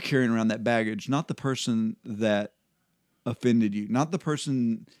 you're carrying around that baggage, not the person that offended you, not the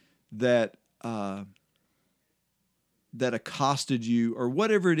person that that accosted you, or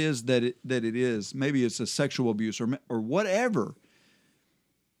whatever it is that it is. Maybe it's a sexual abuse or whatever.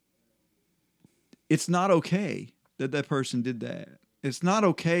 It's not okay that person did that. It's not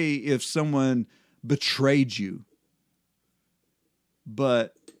okay if someone betrayed you.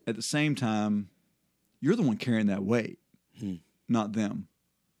 But at the same time, you're the one carrying that weight, not them.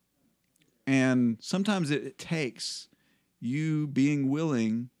 And sometimes it takes you being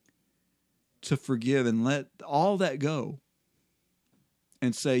willing to forgive and let all that go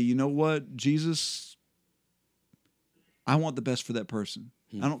and say, you know what, Jesus, I want the best for that person.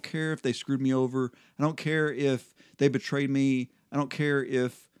 I don't care if they screwed me over. I don't care if they betrayed me. I don't care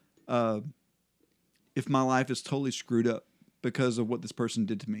if my life is totally screwed up because of what this person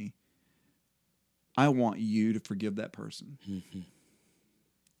did to me. I want you to forgive that person. Mm-hmm.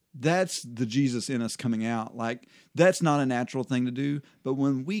 That's the Jesus in us coming out. Like, that's not a natural thing to do, but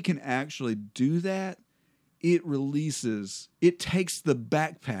when we can actually do that, it releases, it takes the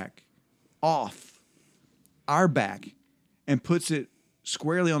backpack off our back and puts it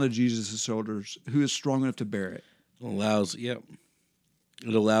squarely onto Jesus' shoulders, who is strong enough to bear it. It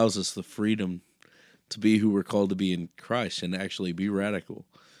allows us the freedom to be who we're called to be in Christ and actually be radical.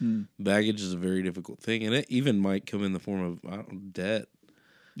 Baggage is a very difficult thing, and it even might come in the form of debt.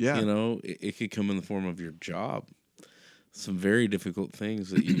 Yeah, it could come in the form of your job. Some very difficult things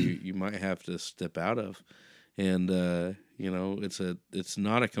that you might have to step out of, and it's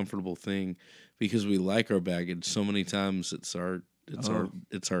not a comfortable thing because we like our baggage. So many times it's our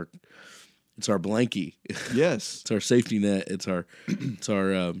blankie. Yes, it's our safety net. It's our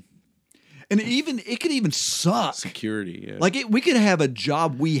and it could even suck. Security, yeah. Like we could have a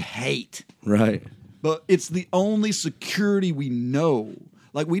job we hate. Right. But it's the only security we know.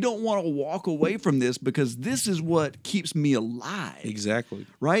 Like, we don't want to walk away from this because this is what keeps me alive. Exactly.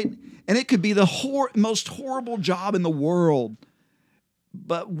 Right? And it could be the most horrible job in the world.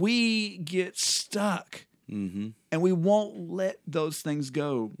 But we get stuck. Mm-hmm. And we won't let those things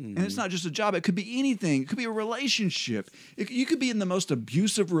go. Mm-hmm. And it's not just a job. It could be anything. It could be a relationship. You could be in the most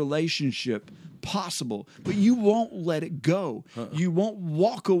abusive relationship possible, but you won't let it go. You won't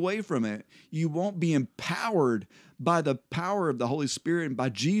walk away from it. You won't be empowered by the power of the Holy Spirit and by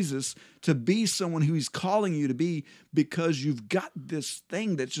Jesus to be someone who He's calling you to be, because you've got this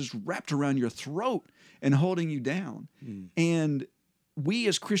thing that's just wrapped around your throat and holding you down. And we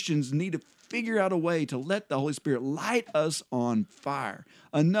as Christians need to figure out a way to let the Holy Spirit light us on fire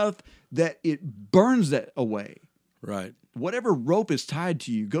enough that it burns that away. Right. Whatever rope is tied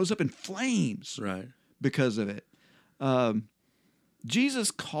to you goes up in flames. Right. Because of it. Jesus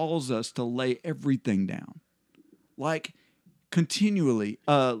calls us to lay everything down. Like, continually.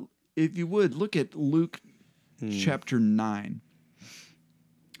 If you would, look at Luke chapter 9.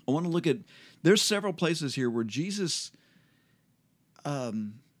 I want to look at, there's several places here where Jesus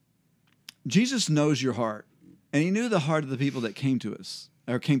knows your heart, and He knew the heart of the people that came to us,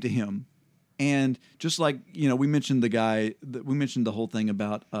 or came to Him. And just like, we mentioned the whole thing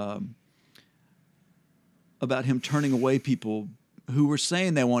about Him turning away people who were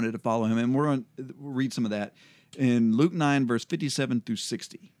saying they wanted to follow Him. And we'll read some of that in Luke 9, verse 57 through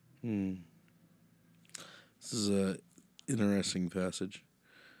 60. This is an interesting passage.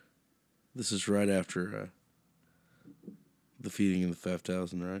 This is right after the feeding of the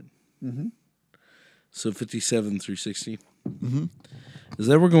 5,000, right? Mm-hmm. So 57 through 60. Mm-hmm. As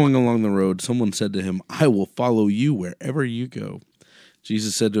they were going along the road, someone said to Him, "I will follow you wherever you go."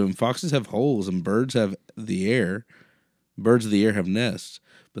 Jesus said to him, "Foxes have holes and birds of the air have nests,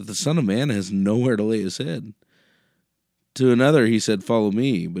 but the Son of Man has nowhere to lay His head." To another He said, "Follow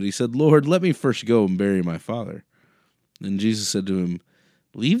me." But he said, "Lord, let me first go and bury my father." And Jesus said to him,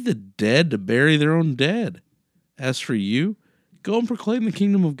 "Leave the dead to bury their own dead. As for you, go and proclaim the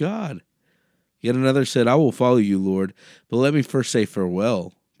kingdom of God." Yet another said, "I will follow you, Lord, but let me first say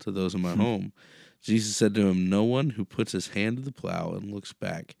farewell to those in my home." Jesus said to him, "No one who puts his hand to the plow and looks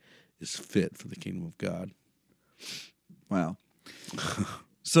back is fit for the kingdom of God." Wow.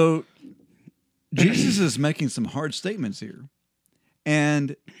 So Jesus is making some hard statements here.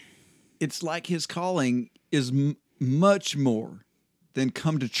 And it's like His calling is much more than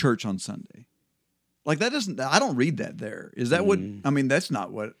come to church on Sunday. Like, that doesn't, I don't read that there. Is that what, that's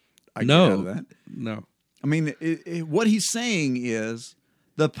not what I get out of that. No. I mean, what He's saying is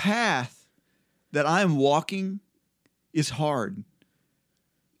the path that I'm walking is hard.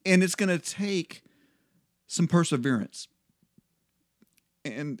 And it's going to take some perseverance.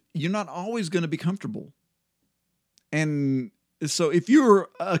 And you're not always going to be comfortable. And so if you're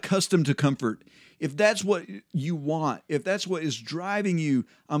accustomed to comfort, if that's what you want, if that's what is driving you,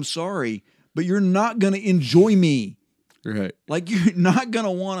 I'm sorry, but you're not going to enjoy me. Right. Like, you're not going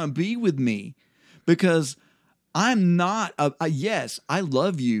to want to be with me because I'm not yes, I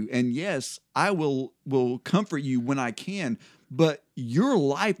love you. And yes, I will comfort you when I can, but your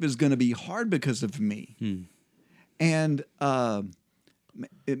life is going to be hard because of me. And, man,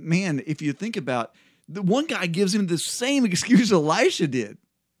 if you think about the one guy gives him the same excuse Elisha did,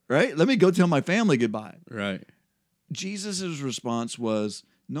 right? Let me go tell my family goodbye. Right. Jesus' response was,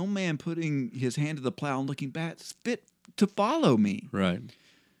 no man putting his hand to the plow and looking back is fit to follow me. Right.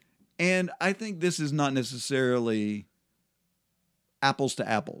 And I think this is not necessarily apples to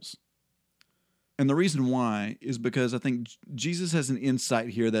apples. And the reason why is because I think Jesus has an insight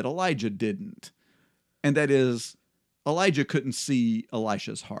here that Elijah didn't. And that is, Elijah couldn't see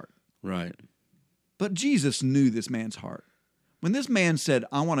Elisha's heart. Right. But Jesus knew this man's heart. When this man said,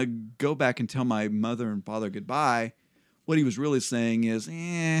 I want to go back and tell my mother and father goodbye, what he was really saying is,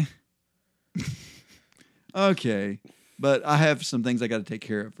 okay, but I have some things I got to take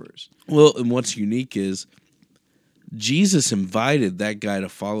care of first. Well, and what's unique is Jesus invited that guy to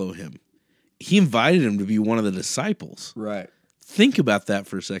follow him. He invited him to be one of the disciples. Right. Think about that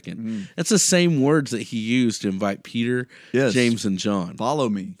for a second. That's the same words that he used to invite Peter, Yes. James, and John. Follow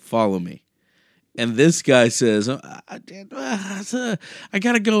me. Follow me. And this guy says, I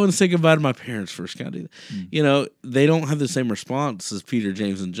got to go and say goodbye to my parents first. Can I do that? You know, they don't have the same response as Peter,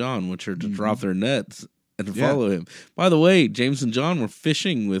 James, and John, which are to drop their nets and to follow him. By the way, James and John were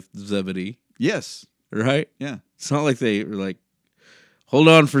fishing with Zebedee, Yes. right? Yeah. It's not like they were like, hold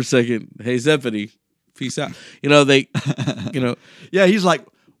on for a second. Hey, Zebedee, peace out. You know, they, you know, Yeah, he's like,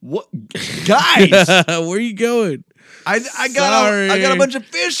 what? Guys, where are you going? I got a bunch of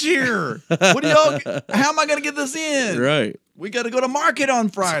fish here. What do y'all, how am I going to get this in? Right. We got to go to market on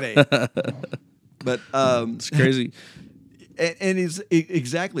Friday. But, It's crazy. and he's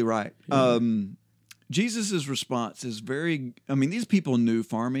exactly right. Jesus' response is very, I mean, these people knew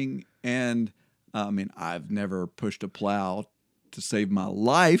farming, and I mean, I've never pushed a plow to save my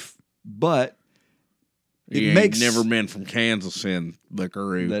life, but it makes never been from Kansas in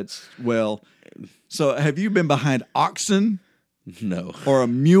Buckaroo. that's, well, so have you been behind oxen No. or a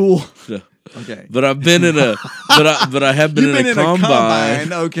mule? No. Okay. But I've been in a but I have been You've in been a in a combine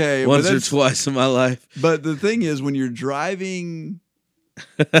combine, okay. once but or twice in my life. But the thing is, when you're driving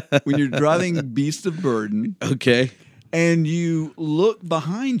beasts of burden, Okay. and you look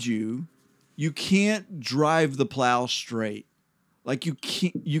behind you, you can't drive the plow straight. Like you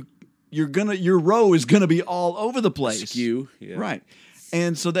can't, your row is gonna be all over the place. Skew. Yeah. Right.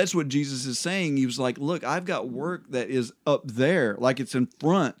 And so that's what Jesus is saying. He was like, look, I've got work that is up there, like it's in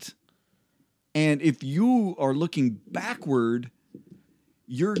front. And if you are looking backward,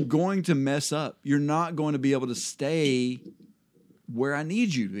 you're going to mess up. You're not going to be able to stay where I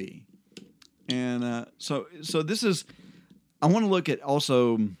need you to be. And so this is, I want to look at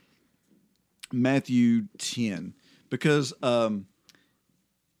also Matthew 10, because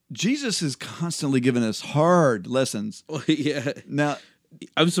Jesus is constantly giving us hard lessons. Well, yeah. Now,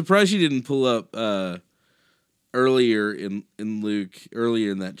 I'm surprised you didn't pull up earlier in Luke,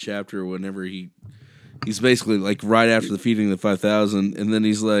 earlier in that chapter, whenever he's basically like right after the feeding of the 5,000, and then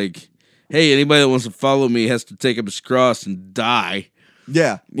he's like, "Hey, anybody that wants to follow me has to take up his cross and die."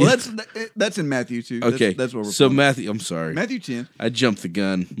 yeah, well, that's in Matthew too. Okay, that's what we're. So pulling. Matthew, I'm sorry, Matthew 10, I jumped the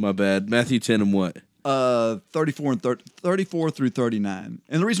gun. My bad. Matthew 10 and what? 34 through 39.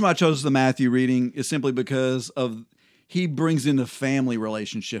 And the reason why I chose the Matthew reading is simply because of he brings into family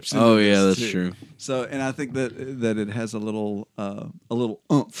relationships. into Oh yeah, this, that's too. true. So, and I think that it has a little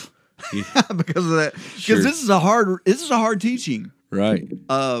oomph because of that. Because Sure. this is a hard teaching. Right.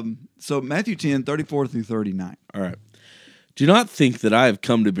 So Matthew 10, 34 through 39. All right. Do not think that I have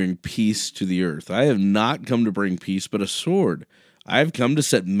come to bring peace to the earth. I have not come to bring peace, but a sword. I have come to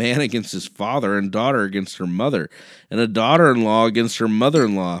set man against his father, and daughter against her mother, and a daughter-in-law against her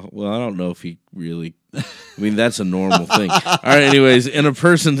mother-in-law. Well, I don't know if he really... I mean, that's a normal thing. All right, anyways, and a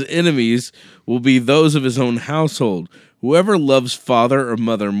person's enemies will be those of his own household. Whoever loves father or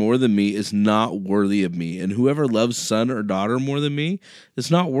mother more than me is not worthy of me, and whoever loves son or daughter more than me is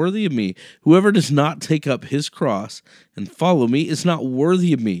not worthy of me. Whoever does not take up his cross and follow me is not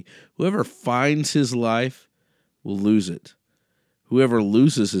worthy of me. Whoever finds his life will lose it. Whoever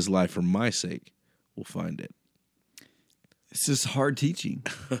loses his life for my sake will find it. It's just hard teaching.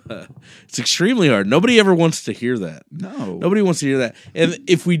 It's extremely hard. Nobody ever wants to hear that. No. Nobody wants to hear that. And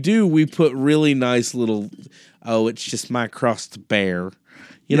if we do, we put really nice little, it's just my cross to bear.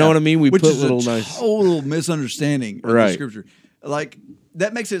 You know what I mean? We Which put is little a nice. total misunderstanding of the Right. scripture. Like,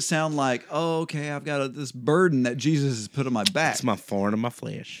 that makes it sound like, oh, okay, I've got this burden that Jesus has put on my back. It's my thorn in my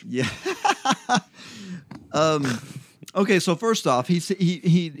flesh. Yeah. Okay, so first off,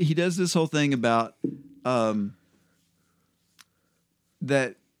 he does this whole thing about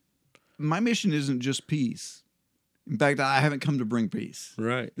that my mission isn't just peace. In fact, I haven't come to bring peace.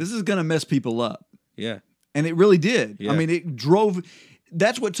 Right. This is going to mess people up. Yeah. And it really did. Yeah. I mean, it drove.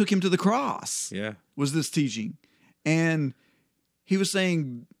 That's what took him to the cross. Yeah. Was this teaching. And he was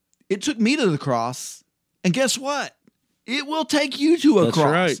saying, it took me to the cross. And guess what? It will take you to a That's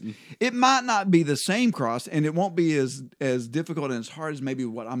cross. right. It might not be the same cross, and it won't be as difficult and as hard as maybe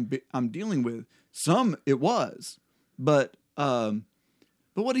what I'm dealing with. Some it was, but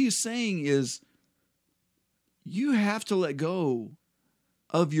what he's saying is, you have to let go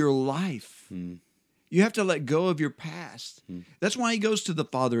of your life. You have to let go of your past. That's why he goes to the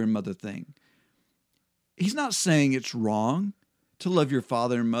father and mother thing. He's not saying it's wrong to love your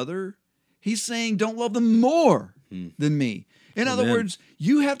father and mother. He's saying don't love them more than me. In other Amen. words,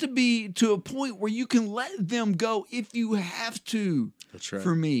 you have to be to a point where you can let them go if you have to. That's right.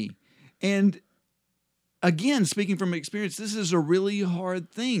 For me. And again, speaking from experience, this is a really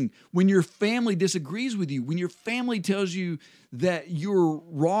hard thing. When your family disagrees with you, when your family tells you that you're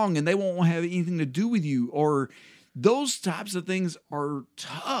wrong and they won't have anything to do with you, or those types of things are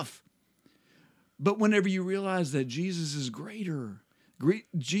tough. But whenever you realize that Jesus is greater,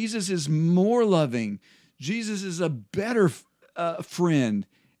 Jesus is more loving, Jesus is a better friend,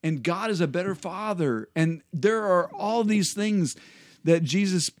 and God is a better father, and there are all these things that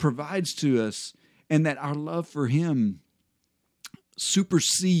Jesus provides to us, and that our love for him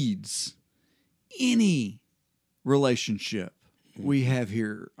supersedes any relationship we have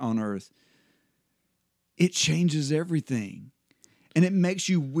here on earth. It changes everything. And it makes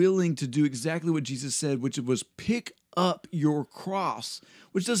you willing to do exactly what Jesus said, which was pick up your cross,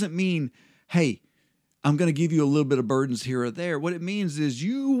 which doesn't mean, hey, I'm going to give you a little bit of burdens here or there. What it means is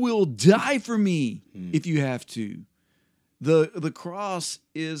you will die for me if you have to. The cross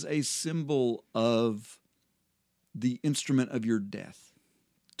is a symbol of the instrument of your death.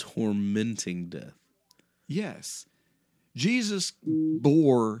 Tormenting death. Yes. Jesus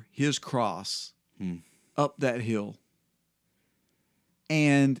bore his cross up that hill.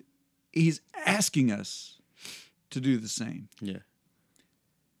 And he's asking us to do the same. Yeah.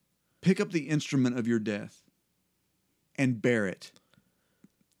 Pick up the instrument of your death and bear it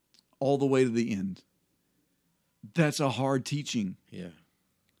all the way to the end. That's a hard teaching. Yeah.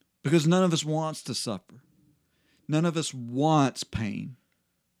 Because none of us wants to suffer. None of us wants pain.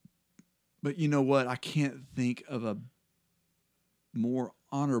 But you know what? I can't think of a more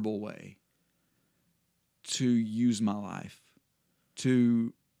honorable way to use my life,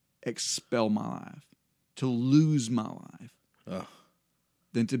 to expel my life, to lose my life,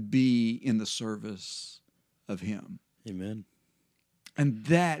 than to be in the service of him. Amen. And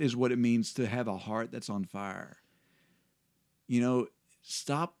that is what it means to have a heart that's on fire. You know,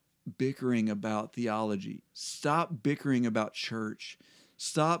 stop bickering about theology. Stop bickering about church.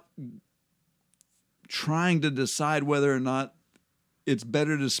 Stop trying to decide whether or not it's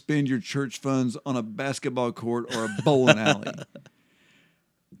better to spend your church funds on a basketball court or a bowling alley.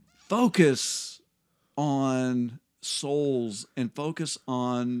 Focus on souls and focus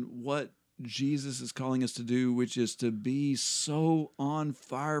on what Jesus is calling us to do, which is to be so on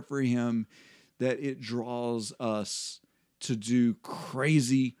fire for him that it draws us to do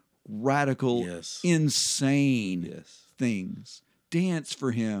crazy, radical, insane things. Dance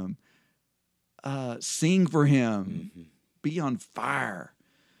for him. Sing for him. Be on fire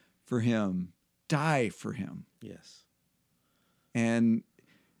for him. Die for him. Yes. And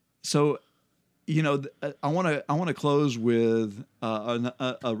so, you know, I want to close with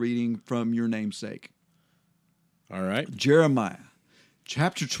a reading from your namesake. All right. Jeremiah,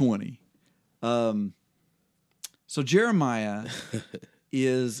 chapter 20. So Jeremiah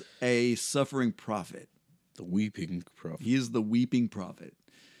is a suffering prophet. The weeping prophet. He is the weeping prophet.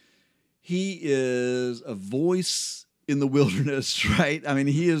 He is a voice in the wilderness, right? I mean,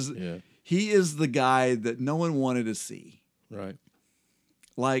 he is the guy that no one wanted to see. Right.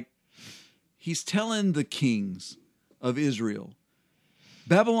 Like, he's telling the kings of Israel,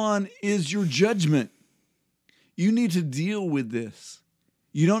 Babylon is your judgment. You need to deal with this.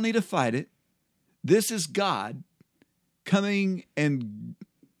 You don't need to fight it. This is God coming and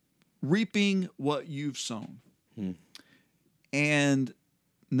reaping what you've sown. And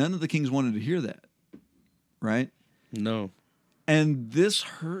none of the kings wanted to hear that, right? No. And this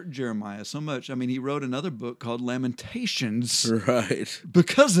hurt Jeremiah so much. I mean, he wrote another book called Lamentations Right.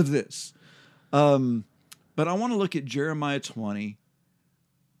 because of this. But I want to look at Jeremiah 20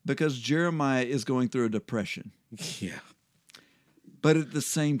 because Jeremiah is going through a depression. Yeah. But at the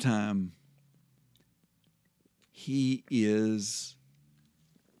same time, he is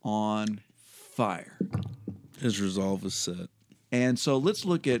on fire. His resolve is set. And so let's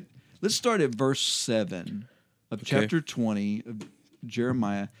start at verse 7 of chapter 20 of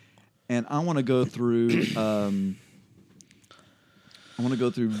Jeremiah. And I want to go through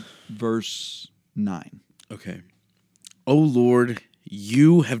verse 9. Okay. O Lord,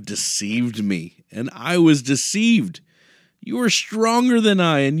 you have deceived me, and I was deceived. You are stronger than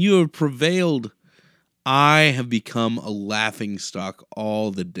I, and you have prevailed. I have become a laughingstock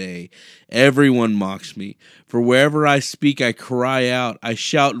all the day. Everyone mocks me. For wherever I speak, I cry out. I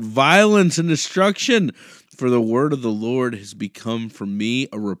shout violence and destruction. For the word of the Lord has become for me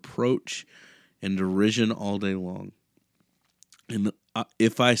a reproach and derision all day long. And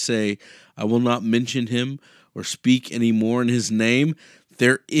if I say, I will not mention him or speak any more in his name,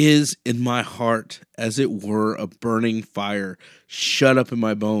 there is in my heart, as it were, a burning fire shut up in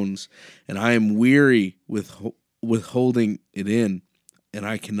my bones, and I am weary with holding it in, and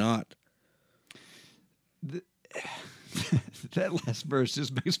I cannot. That last verse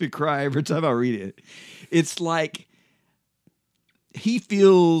just makes me cry every time I read it. It's like he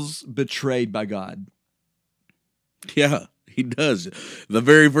feels betrayed by God. Yeah, he does. The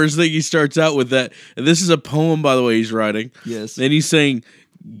very first thing he starts out with that, and this is a poem, by the way, he's writing. Yes. And he's saying,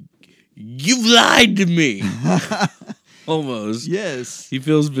 you've lied to me. Almost. Yes. He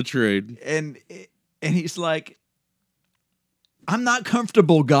feels betrayed. And he's like, I'm not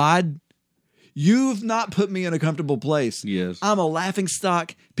comfortable, God. You've not put me in a comfortable place. Yes. I'm a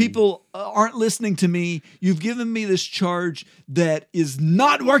laughingstock. People aren't listening to me. You've given me this charge that is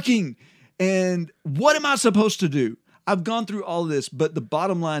not working. And what am I supposed to do? I've gone through all of this, but the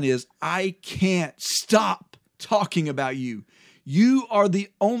bottom line is I can't stop talking about you. You are the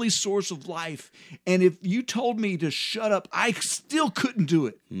only source of life. And if you told me to shut up, I still couldn't do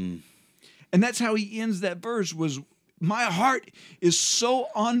it. And that's how he ends that verse was, my heart is so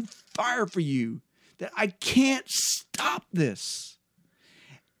on fire for you that I can't stop this.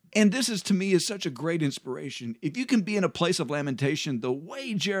 And this is, to me, is such a great inspiration. If you can be in a place of lamentation the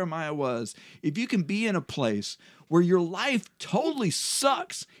way Jeremiah was, if you can be in a place where your life totally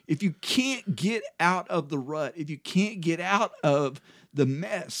sucks, if you can't get out of the rut, if you can't get out of the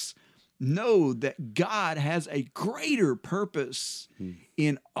mess, know that God has a greater purpose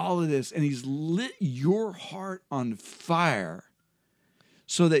in all of this. And he's lit your heart on fire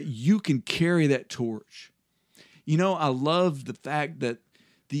so that you can carry that torch. You know, I love the fact that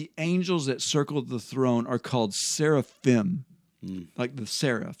the angels that circle the throne are called seraphim, like the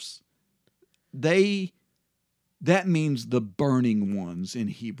seraphs. That means the burning ones in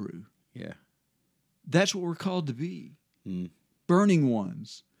Hebrew. Yeah. That's what we're called to be. Burning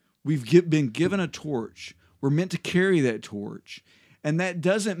ones. We've been given a torch. We're meant to carry that torch. And that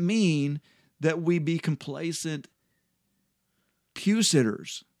doesn't mean that we be complacent pew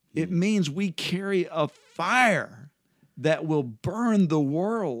sitters. It means we carry a fire that will burn the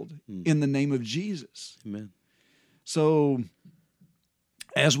world in the name of Jesus. Amen. So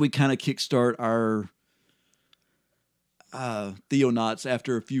as we kind of kickstart our Theonauts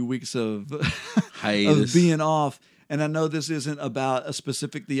after a few weeks of Hiatus. of being off, and I know this isn't about a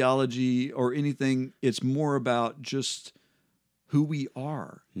specific theology or anything, it's more about just who we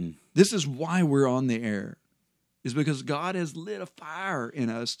are. This is why we're on the air, is because God has lit a fire in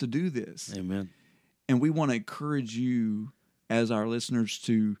us to do this. Amen. And we want to encourage you as our listeners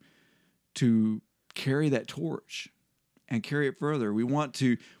to carry that torch and carry it further. We want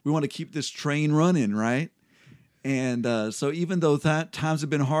to keep this train running, right? And so even though times have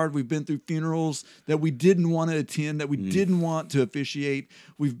been hard, we've been through funerals that we didn't want to attend, that we didn't want to officiate.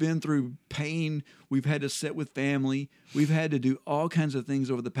 We've been through pain. We've had to sit with family. We've had to do all kinds of things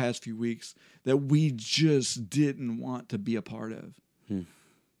over the past few weeks that we just didn't want to be a part of.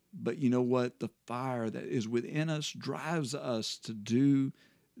 But you know what? The fire that is within us drives us to do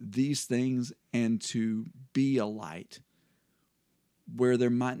these things and to be a light where there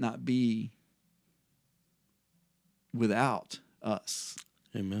might not be without us.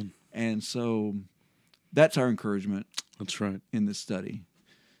 Amen. And so that's our encouragement That's right. in this study.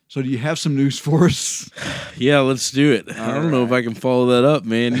 So do you have some news for us? Yeah, let's do it. I don't know if I can follow that up,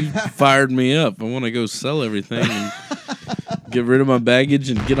 man. You fired me up. I want to go sell everything and get rid of my baggage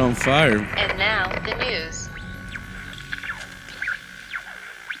and get on fire. And now, the news.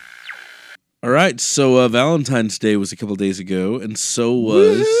 All right, so Valentine's Day was a couple days ago, and so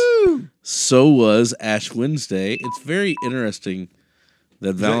was Ash Wednesday. It's very interesting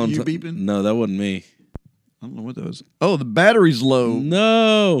that that you beeping? No, that wasn't me. I don't know what that was. Oh, the battery's low.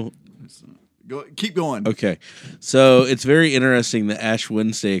 No. Keep going. Okay, so it's very interesting that Ash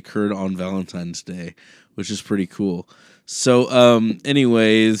Wednesday occurred on Valentine's Day, which is pretty cool. So,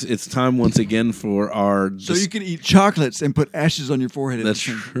 anyways, it's time once again for our. So you can eat chocolates and put ashes on your forehead. That's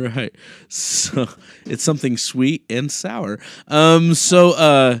at the same time. right. So it's something sweet and sour.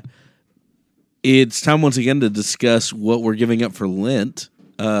 It's time once again to discuss what we're giving up for Lent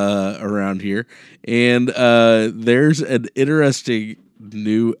around here, and there's an interesting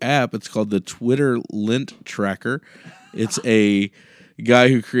new app. It's called the Twitter Lent Tracker. It's a guy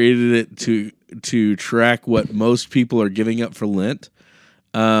who created it to track what most people are giving up for Lent.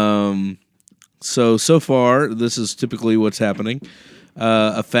 So far, this is typically what's happening.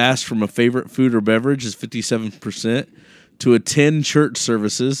 A fast from a favorite food or beverage is 57%. To attend church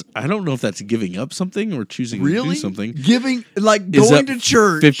services, I don't know if that's giving up something or choosing to do something. Giving, like Is going up to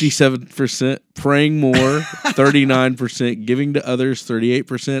church. 57%. Praying more, 39%. Giving to others,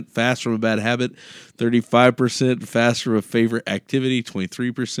 38%. Fast from a bad habit, 35%. Fast from a favorite activity,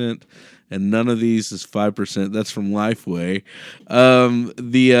 23%. And none of these is 5%. That's from Lifeway.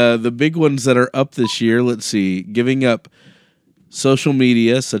 The big ones that are up this year, let's see. Giving up social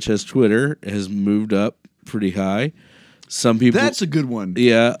media, such as Twitter, has moved up pretty high. Some people. That's a good one.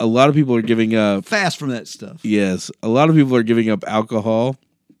 Yeah, a lot of people are giving up. Fast from that stuff. Yes, a lot of people are giving up alcohol.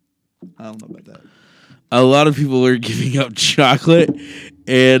 I don't know about that. A lot of people are giving up chocolate.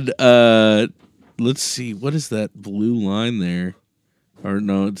 And let's see, what is that blue line there? Or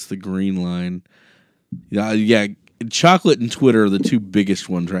no, it's the green line. Yeah, chocolate and Twitter are the two biggest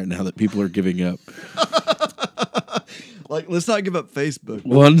ones right now that people are giving up. Like, let's not give up Facebook.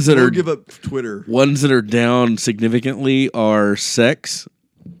 Ones that We'll are give up Twitter. Ones that are down significantly are sex,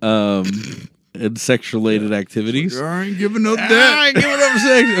 and sex-related activities. I ain't giving up I that. ain't giving up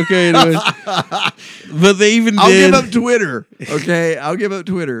sex. Okay, anyways. But they even I'll did. give up Twitter. Okay, I'll give up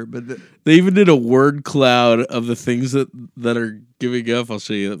Twitter. But They even did a word cloud of the things that are giving up. I'll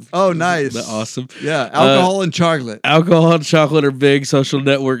show you. oh, nice. That's awesome. Yeah, alcohol and chocolate. Alcohol and chocolate are big. Social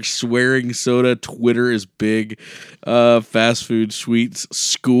networks, swearing, soda. Twitter is big. Fast food, sweets.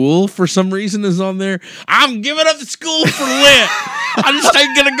 School, for some reason, is on there. I'm giving up the school for Lent. I just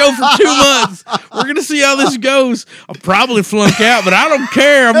ain't going to go for 2 months. We're going to see how this goes. I'll probably flunk out, but I don't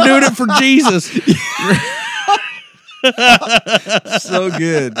care. I'm doing it for Jesus. So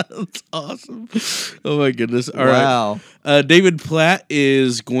good. That's awesome. Oh, my goodness. All Wow. right. David Platt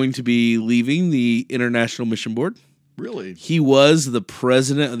is going to be leaving the International Mission Board. Really? He was the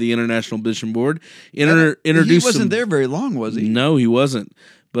president of the International Mission Board. He Introduced wasn't some- there very long, was he? No, he wasn't.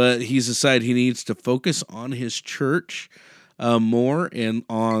 But he's decided he needs to focus on his church more and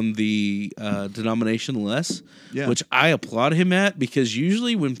on the denomination less, Yeah. which I applaud him at, because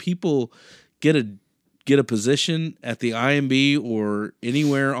usually when people get a position at the IMB or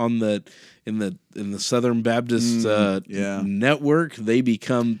anywhere on in the Southern Baptist yeah. network, they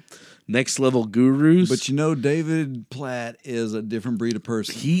become next level gurus. But you know, David Platt is a different breed of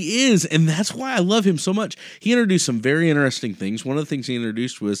person. He is, and that's why I love him so much. He introduced some very interesting things. One of the things he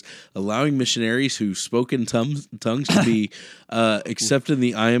introduced was allowing missionaries who spoke in tongues to be accepted in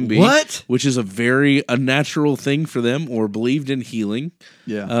the IMB. What? Which is a very unnatural thing for them, or believed in healing.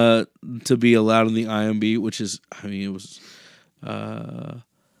 Yeah. To be allowed in the IMB, which is, I mean, it was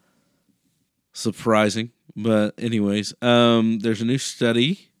surprising. But anyways, there's a new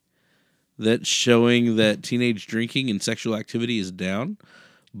study that's showing that teenage drinking and sexual activity is down,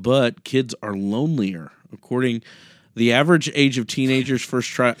 but kids are lonelier. According, the average age of teenagers first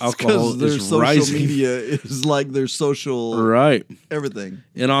try alcohol their is social rising. media is like their social Right. everything.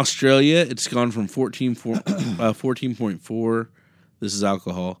 In Australia, it's gone from 14.4. This is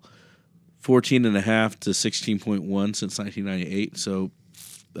alcohol. 14.5 to 16.1 since 1998. So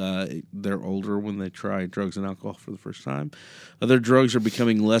they're older when they try drugs and alcohol for the first time. Other drugs are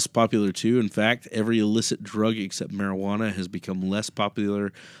becoming less popular too. In fact, every illicit drug except marijuana has become less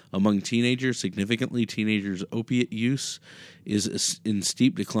popular among teenagers. Significantly, teenagers' opiate use is in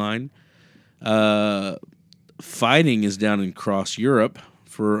steep decline. Fighting is down across Europe.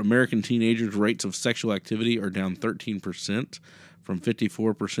 For American teenagers, rates of sexual activity are down 13%. From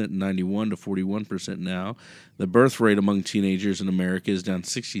 54% in 91 to 41% now. The birth rate among teenagers in America is down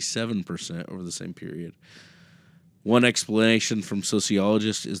 67% over the same period. One explanation from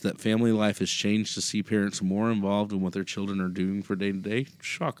sociologists is that family life has changed to see parents more involved in what their children are doing for day-to-day.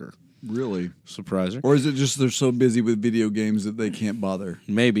 Shocker. Really? Surpriser. Or is it just they're so busy with video games that they can't bother?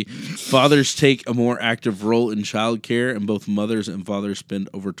 Maybe. Fathers take a more active role in childcare, and both mothers and fathers spend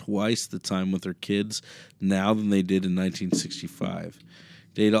over twice the time with their kids now than they did in 1965.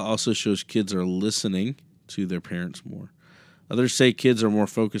 Data also shows kids are listening to their parents more. Others say kids are more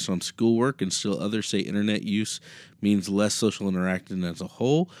focused on schoolwork, and still others say internet use means less social interaction as a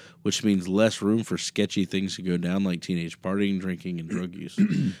whole, which means less room for sketchy things to go down like teenage partying, drinking, and drug use.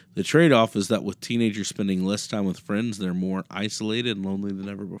 The trade-off is that with teenagers spending less time with friends, they're more isolated and lonely than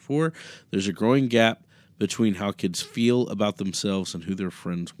ever before. There's a growing gap between how kids feel about themselves and who their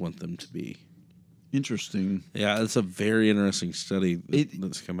friends want them to be. Interesting. Yeah, it's a very interesting study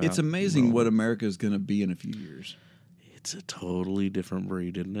that's come out. It's amazing what America is going to be in a few years. It's a totally different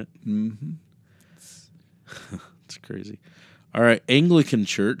breed, isn't it? Mm-hmm. It's crazy. All right, Anglican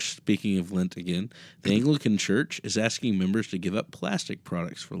Church, speaking of Lent again, the Anglican Church is asking members to give up plastic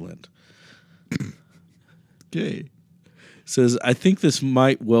products for Lent. Okay. Says, I think this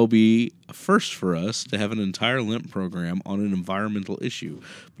might well be a first for us to have an entire Lent program on an environmental issue,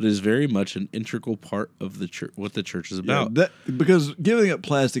 but it is very much an integral part of the church, what the church is about. Because giving up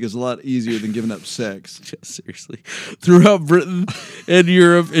plastic is a lot easier than giving up sex. Yeah, seriously. Throughout Britain and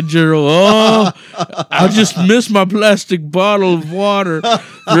Europe in general, I just miss my plastic bottle of water.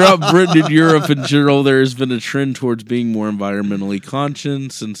 Throughout Britain and Europe in general, there has been a trend towards being more environmentally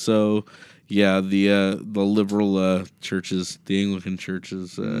conscious, and so... Yeah, the liberal churches, the Anglican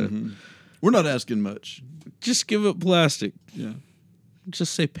churches, We're not asking much. just give up plastic. Yeah.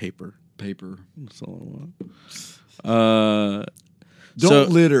 Just say paper. Paper. That's all I want. Don't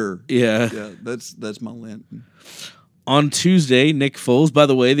litter. Yeah. Yeah, that's my Lent. On Tuesday, Nick Foles. By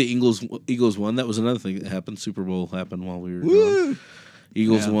the way, the Eagles won. That was another thing that happened. Super Bowl happened while we were gone.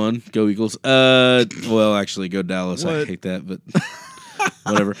 Eagles won. Go Eagles. Well, actually, go Dallas. I What? hate that, but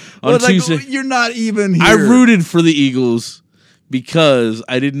whatever. On Tuesday, you're not even here. I rooted for the Eagles because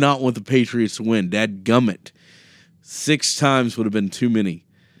I did not want the Patriots to win. Dadgummit. 6 times would have been too many.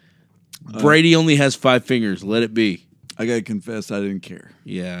 Brady only has 5 fingers. Let it be. I gotta confess, I didn't care.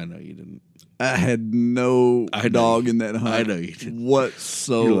 Yeah, I know you didn't. I had no dog in that hunt. I know you didn't.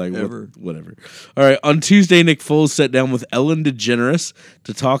 Whatsoever. You're like, whatever. All right. On Tuesday, Nick Foles sat down with Ellen DeGeneres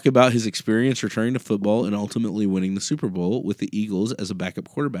to talk about his experience returning to football and ultimately winning the Super Bowl with the Eagles as a backup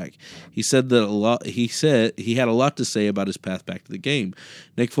quarterback. He said he had a lot to say about his path back to the game.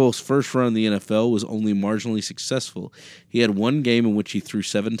 Nick Foles' first run in the NFL was only marginally successful. He had 1 game in which he threw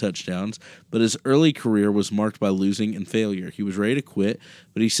 7 touchdowns, but his early career was marked by losing and failure. He was ready to quit,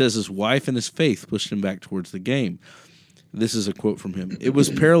 but he says his wife and his faith pushed him back towards the game. This is a quote from him. It was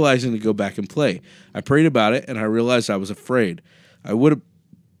paralyzing to go back and play. I prayed about it, and I realized I was afraid. I would have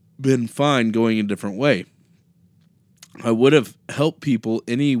been fine going a different way. I would have helped people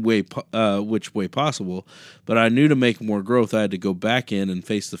any way, which way possible, but I knew to make more growth, I had to go back in and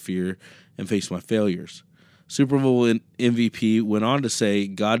face the fear and face my failures. Super Bowl MVP went on to say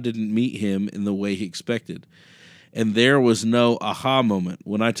God didn't meet him in the way he expected. And there was no aha moment.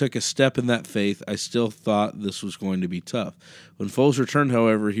 When I took a step in that faith, I still thought this was going to be tough. When Foles returned,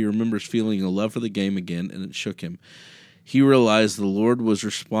 however, he remembers feeling a love for the game again, and it shook him. He realized the Lord was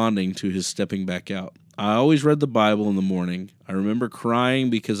responding to his stepping back out. I always read the Bible in the morning. I remember crying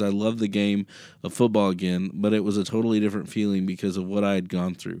because I loved the game of football again, but it was a totally different feeling because of what I had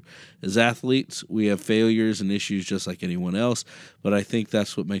gone through. As athletes, we have failures and issues just like anyone else, but I think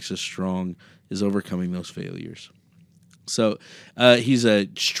that's what makes us strong, is overcoming those failures. So he's a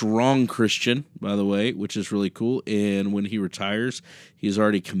strong Christian, by the way, which is really cool. And when he retires, he's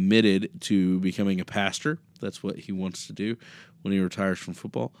already committed to becoming a pastor. That's what he wants to do when he retires from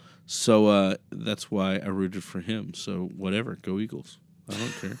football. So that's why I rooted for him. So whatever, go Eagles. I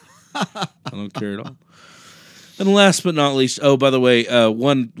don't care. I don't care at all. And last but not least, oh, by the way,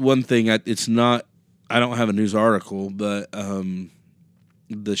 one thing, it's not, I don't have a news article, but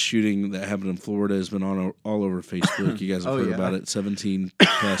the shooting that happened in Florida has been on all over Facebook. You guys have heard about it. 17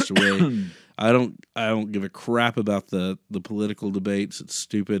 passed away. I don't give a crap about the political debates. It's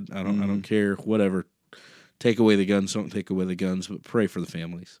stupid. I don't care. Whatever. Take away the guns. Don't take away the guns. But pray for the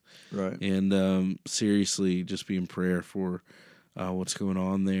families. Right. And seriously, just be in prayer for what's going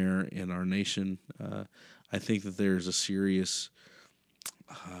on there in our nation. I think that there's a serious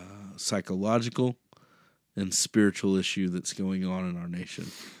psychological and spiritual issue that's going on in our nation.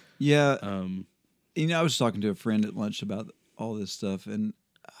 Yeah. I was talking to a friend at lunch about all this stuff, and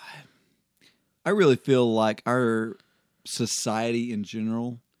I really feel like our society in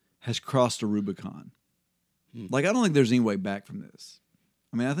general has crossed a Rubicon. Like, I don't think there's any way back from this.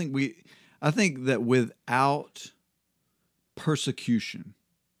 I mean, I think that without persecution,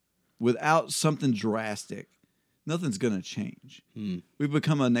 without something drastic, nothing's going to change. We've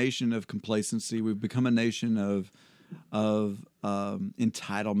become a nation of complacency. We've become a nation of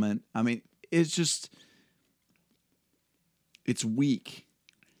entitlement. I mean, it's weak,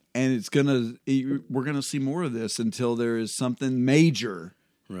 and we're gonna see more of this until there is something major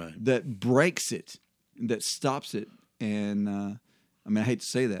that breaks it, that stops it. And I mean, I hate to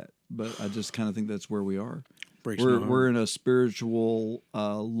say that, but I just kind of think that's where we are. We're in a spiritual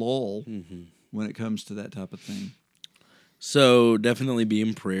lull when it comes to that type of thing. So definitely be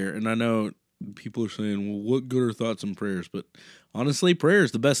in prayer. And I know people are saying, well, what good are thoughts and prayers? But honestly, prayer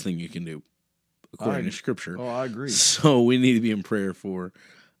is the best thing you can do, according to Scripture. Oh, I agree. So we need to be in prayer for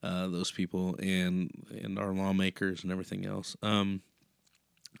those people and our lawmakers and everything else.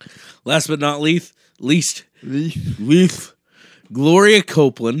 Last but not least, Gloria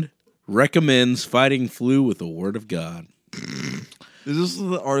Copeland recommends fighting flu with the Word of God. Is this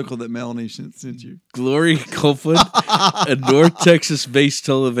the article that Melanie sent you? Gloria Copeland, a North Texas-based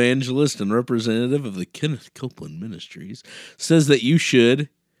televangelist and representative of the Kenneth Copeland Ministries, says that you should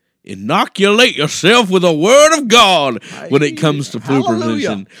inoculate yourself with the Word of God when it comes to flu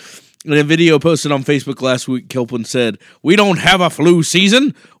prevention. In a video posted on Facebook last week, Copeland said, "We don't have a flu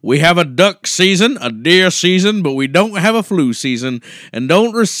season. We have a duck season, a deer season, but we don't have a flu season. And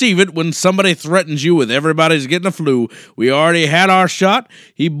don't receive it when somebody threatens you with everybody's getting a flu. We already had our shot.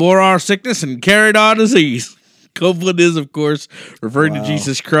 He bore our sickness and carried our disease." Copeland is, of course, referring to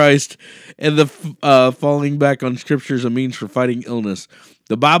Jesus Christ and the falling back on Scripture as a means for fighting illness.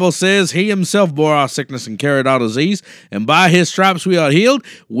 The Bible says he himself bore our sickness and carried our disease, and by his stripes we are healed.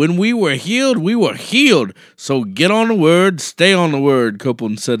 When we were healed, we were healed. So get on the Word, stay on the Word,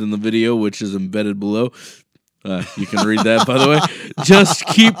 Copeland said in the video, which is embedded below. You can read that, by the way. Just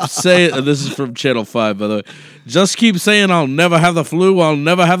keep saying, this is from Channel 5, by the way. Just keep saying, I'll never have the flu, I'll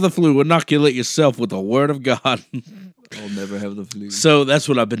never have the flu. Inoculate yourself with the Word of God. I'll never have the flu. So that's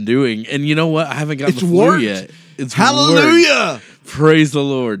what I've been doing. And you know what? I haven't gotten the flu yet. It's Hallelujah! Worked. Praise the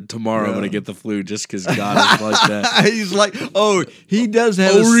Lord. Tomorrow I'm going to get the flu just because God is like that. He's like, he does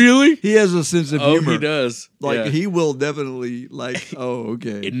have really? He has a sense of humor. Oh, he does. He will definitely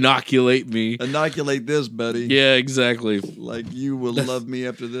okay. Inoculate me. Inoculate this, buddy. Yeah, exactly. Like you will love me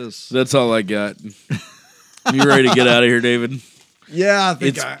after this. That's all I got. You ready to get out of here, David? Yeah, I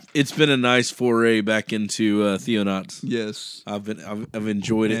think it's been a nice foray back into Theonauts. Yes, I've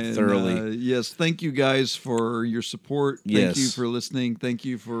enjoyed it thoroughly. Yes, thank you guys for your support. Thank you for listening. Thank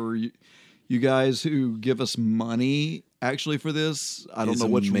you for you guys who give us money actually for this. I don't know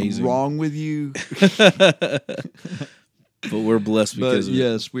what's wrong with you, but we're blessed because of it.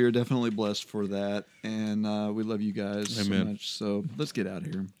 Yes, we are definitely blessed for that, and we love you guys so much. So let's get out of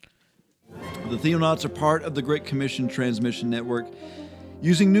here. The Theonauts are part of the Great Commission Transmission Network,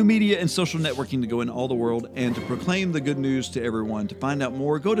 using new media and social networking to go in all the world and to proclaim the good news to everyone. To find out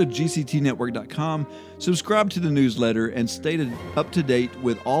more, go to gctnetwork.com, subscribe to the newsletter, and stay up to date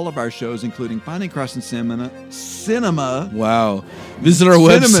with all of our shows, including Finding Christ in Cinema. Wow. Visit our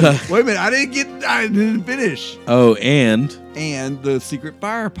website. Wait a minute, I didn't finish. Oh, and the Secret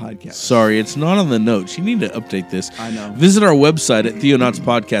Fire podcast. Sorry, it's not on the notes. You need to update this. I know. Visit our website at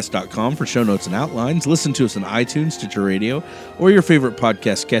theonautspodcast.com for show notes and outlines. Listen to us on iTunes, Stitcher Radio, or your favorite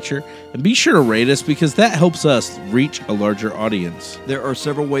podcast catcher. And be sure to rate us because that helps us reach a larger audience. There are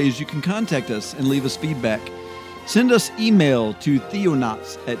several ways you can contact us and leave us feedback. Send us email to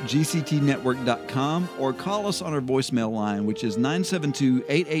theonauts@gctnetwork.com or call us on our voicemail line, which is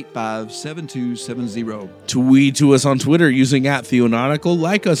 972-885-7270. Tweet to us on Twitter using @Theonautical.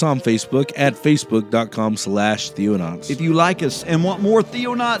 Like us on Facebook at facebook.com/Theonauts. If you like us and want more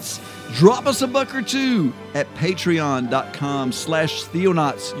Theonauts, drop us a buck or two at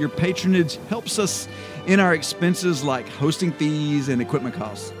patreon.com/Theonauts. Your patronage helps us in our expenses like hosting fees and equipment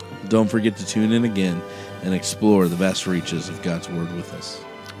costs. Don't forget to tune in again and explore the vast reaches of God's Word with us.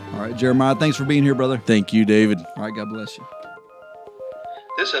 All right, Jeremiah, thanks for being here, brother. Thank you, David. All right, God bless you.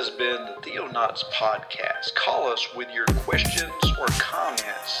 This has been the Theonauts Podcast. Call us with your questions or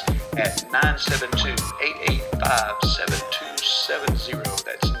comments at 972-885-7270.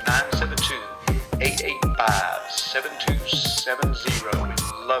 That's 972-885-7270. We'd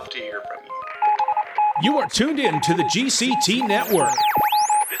love to hear from you. You are tuned in to the GCT Network.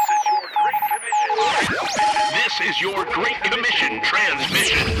 This is your Great Commission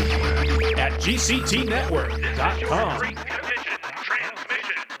transmission. At GCTNetwork.com. Great Commission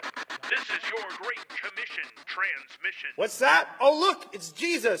transmission. This is your Great Commission transmission. What's that? Oh, look, it's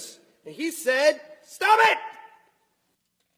Jesus. And he said, stop it!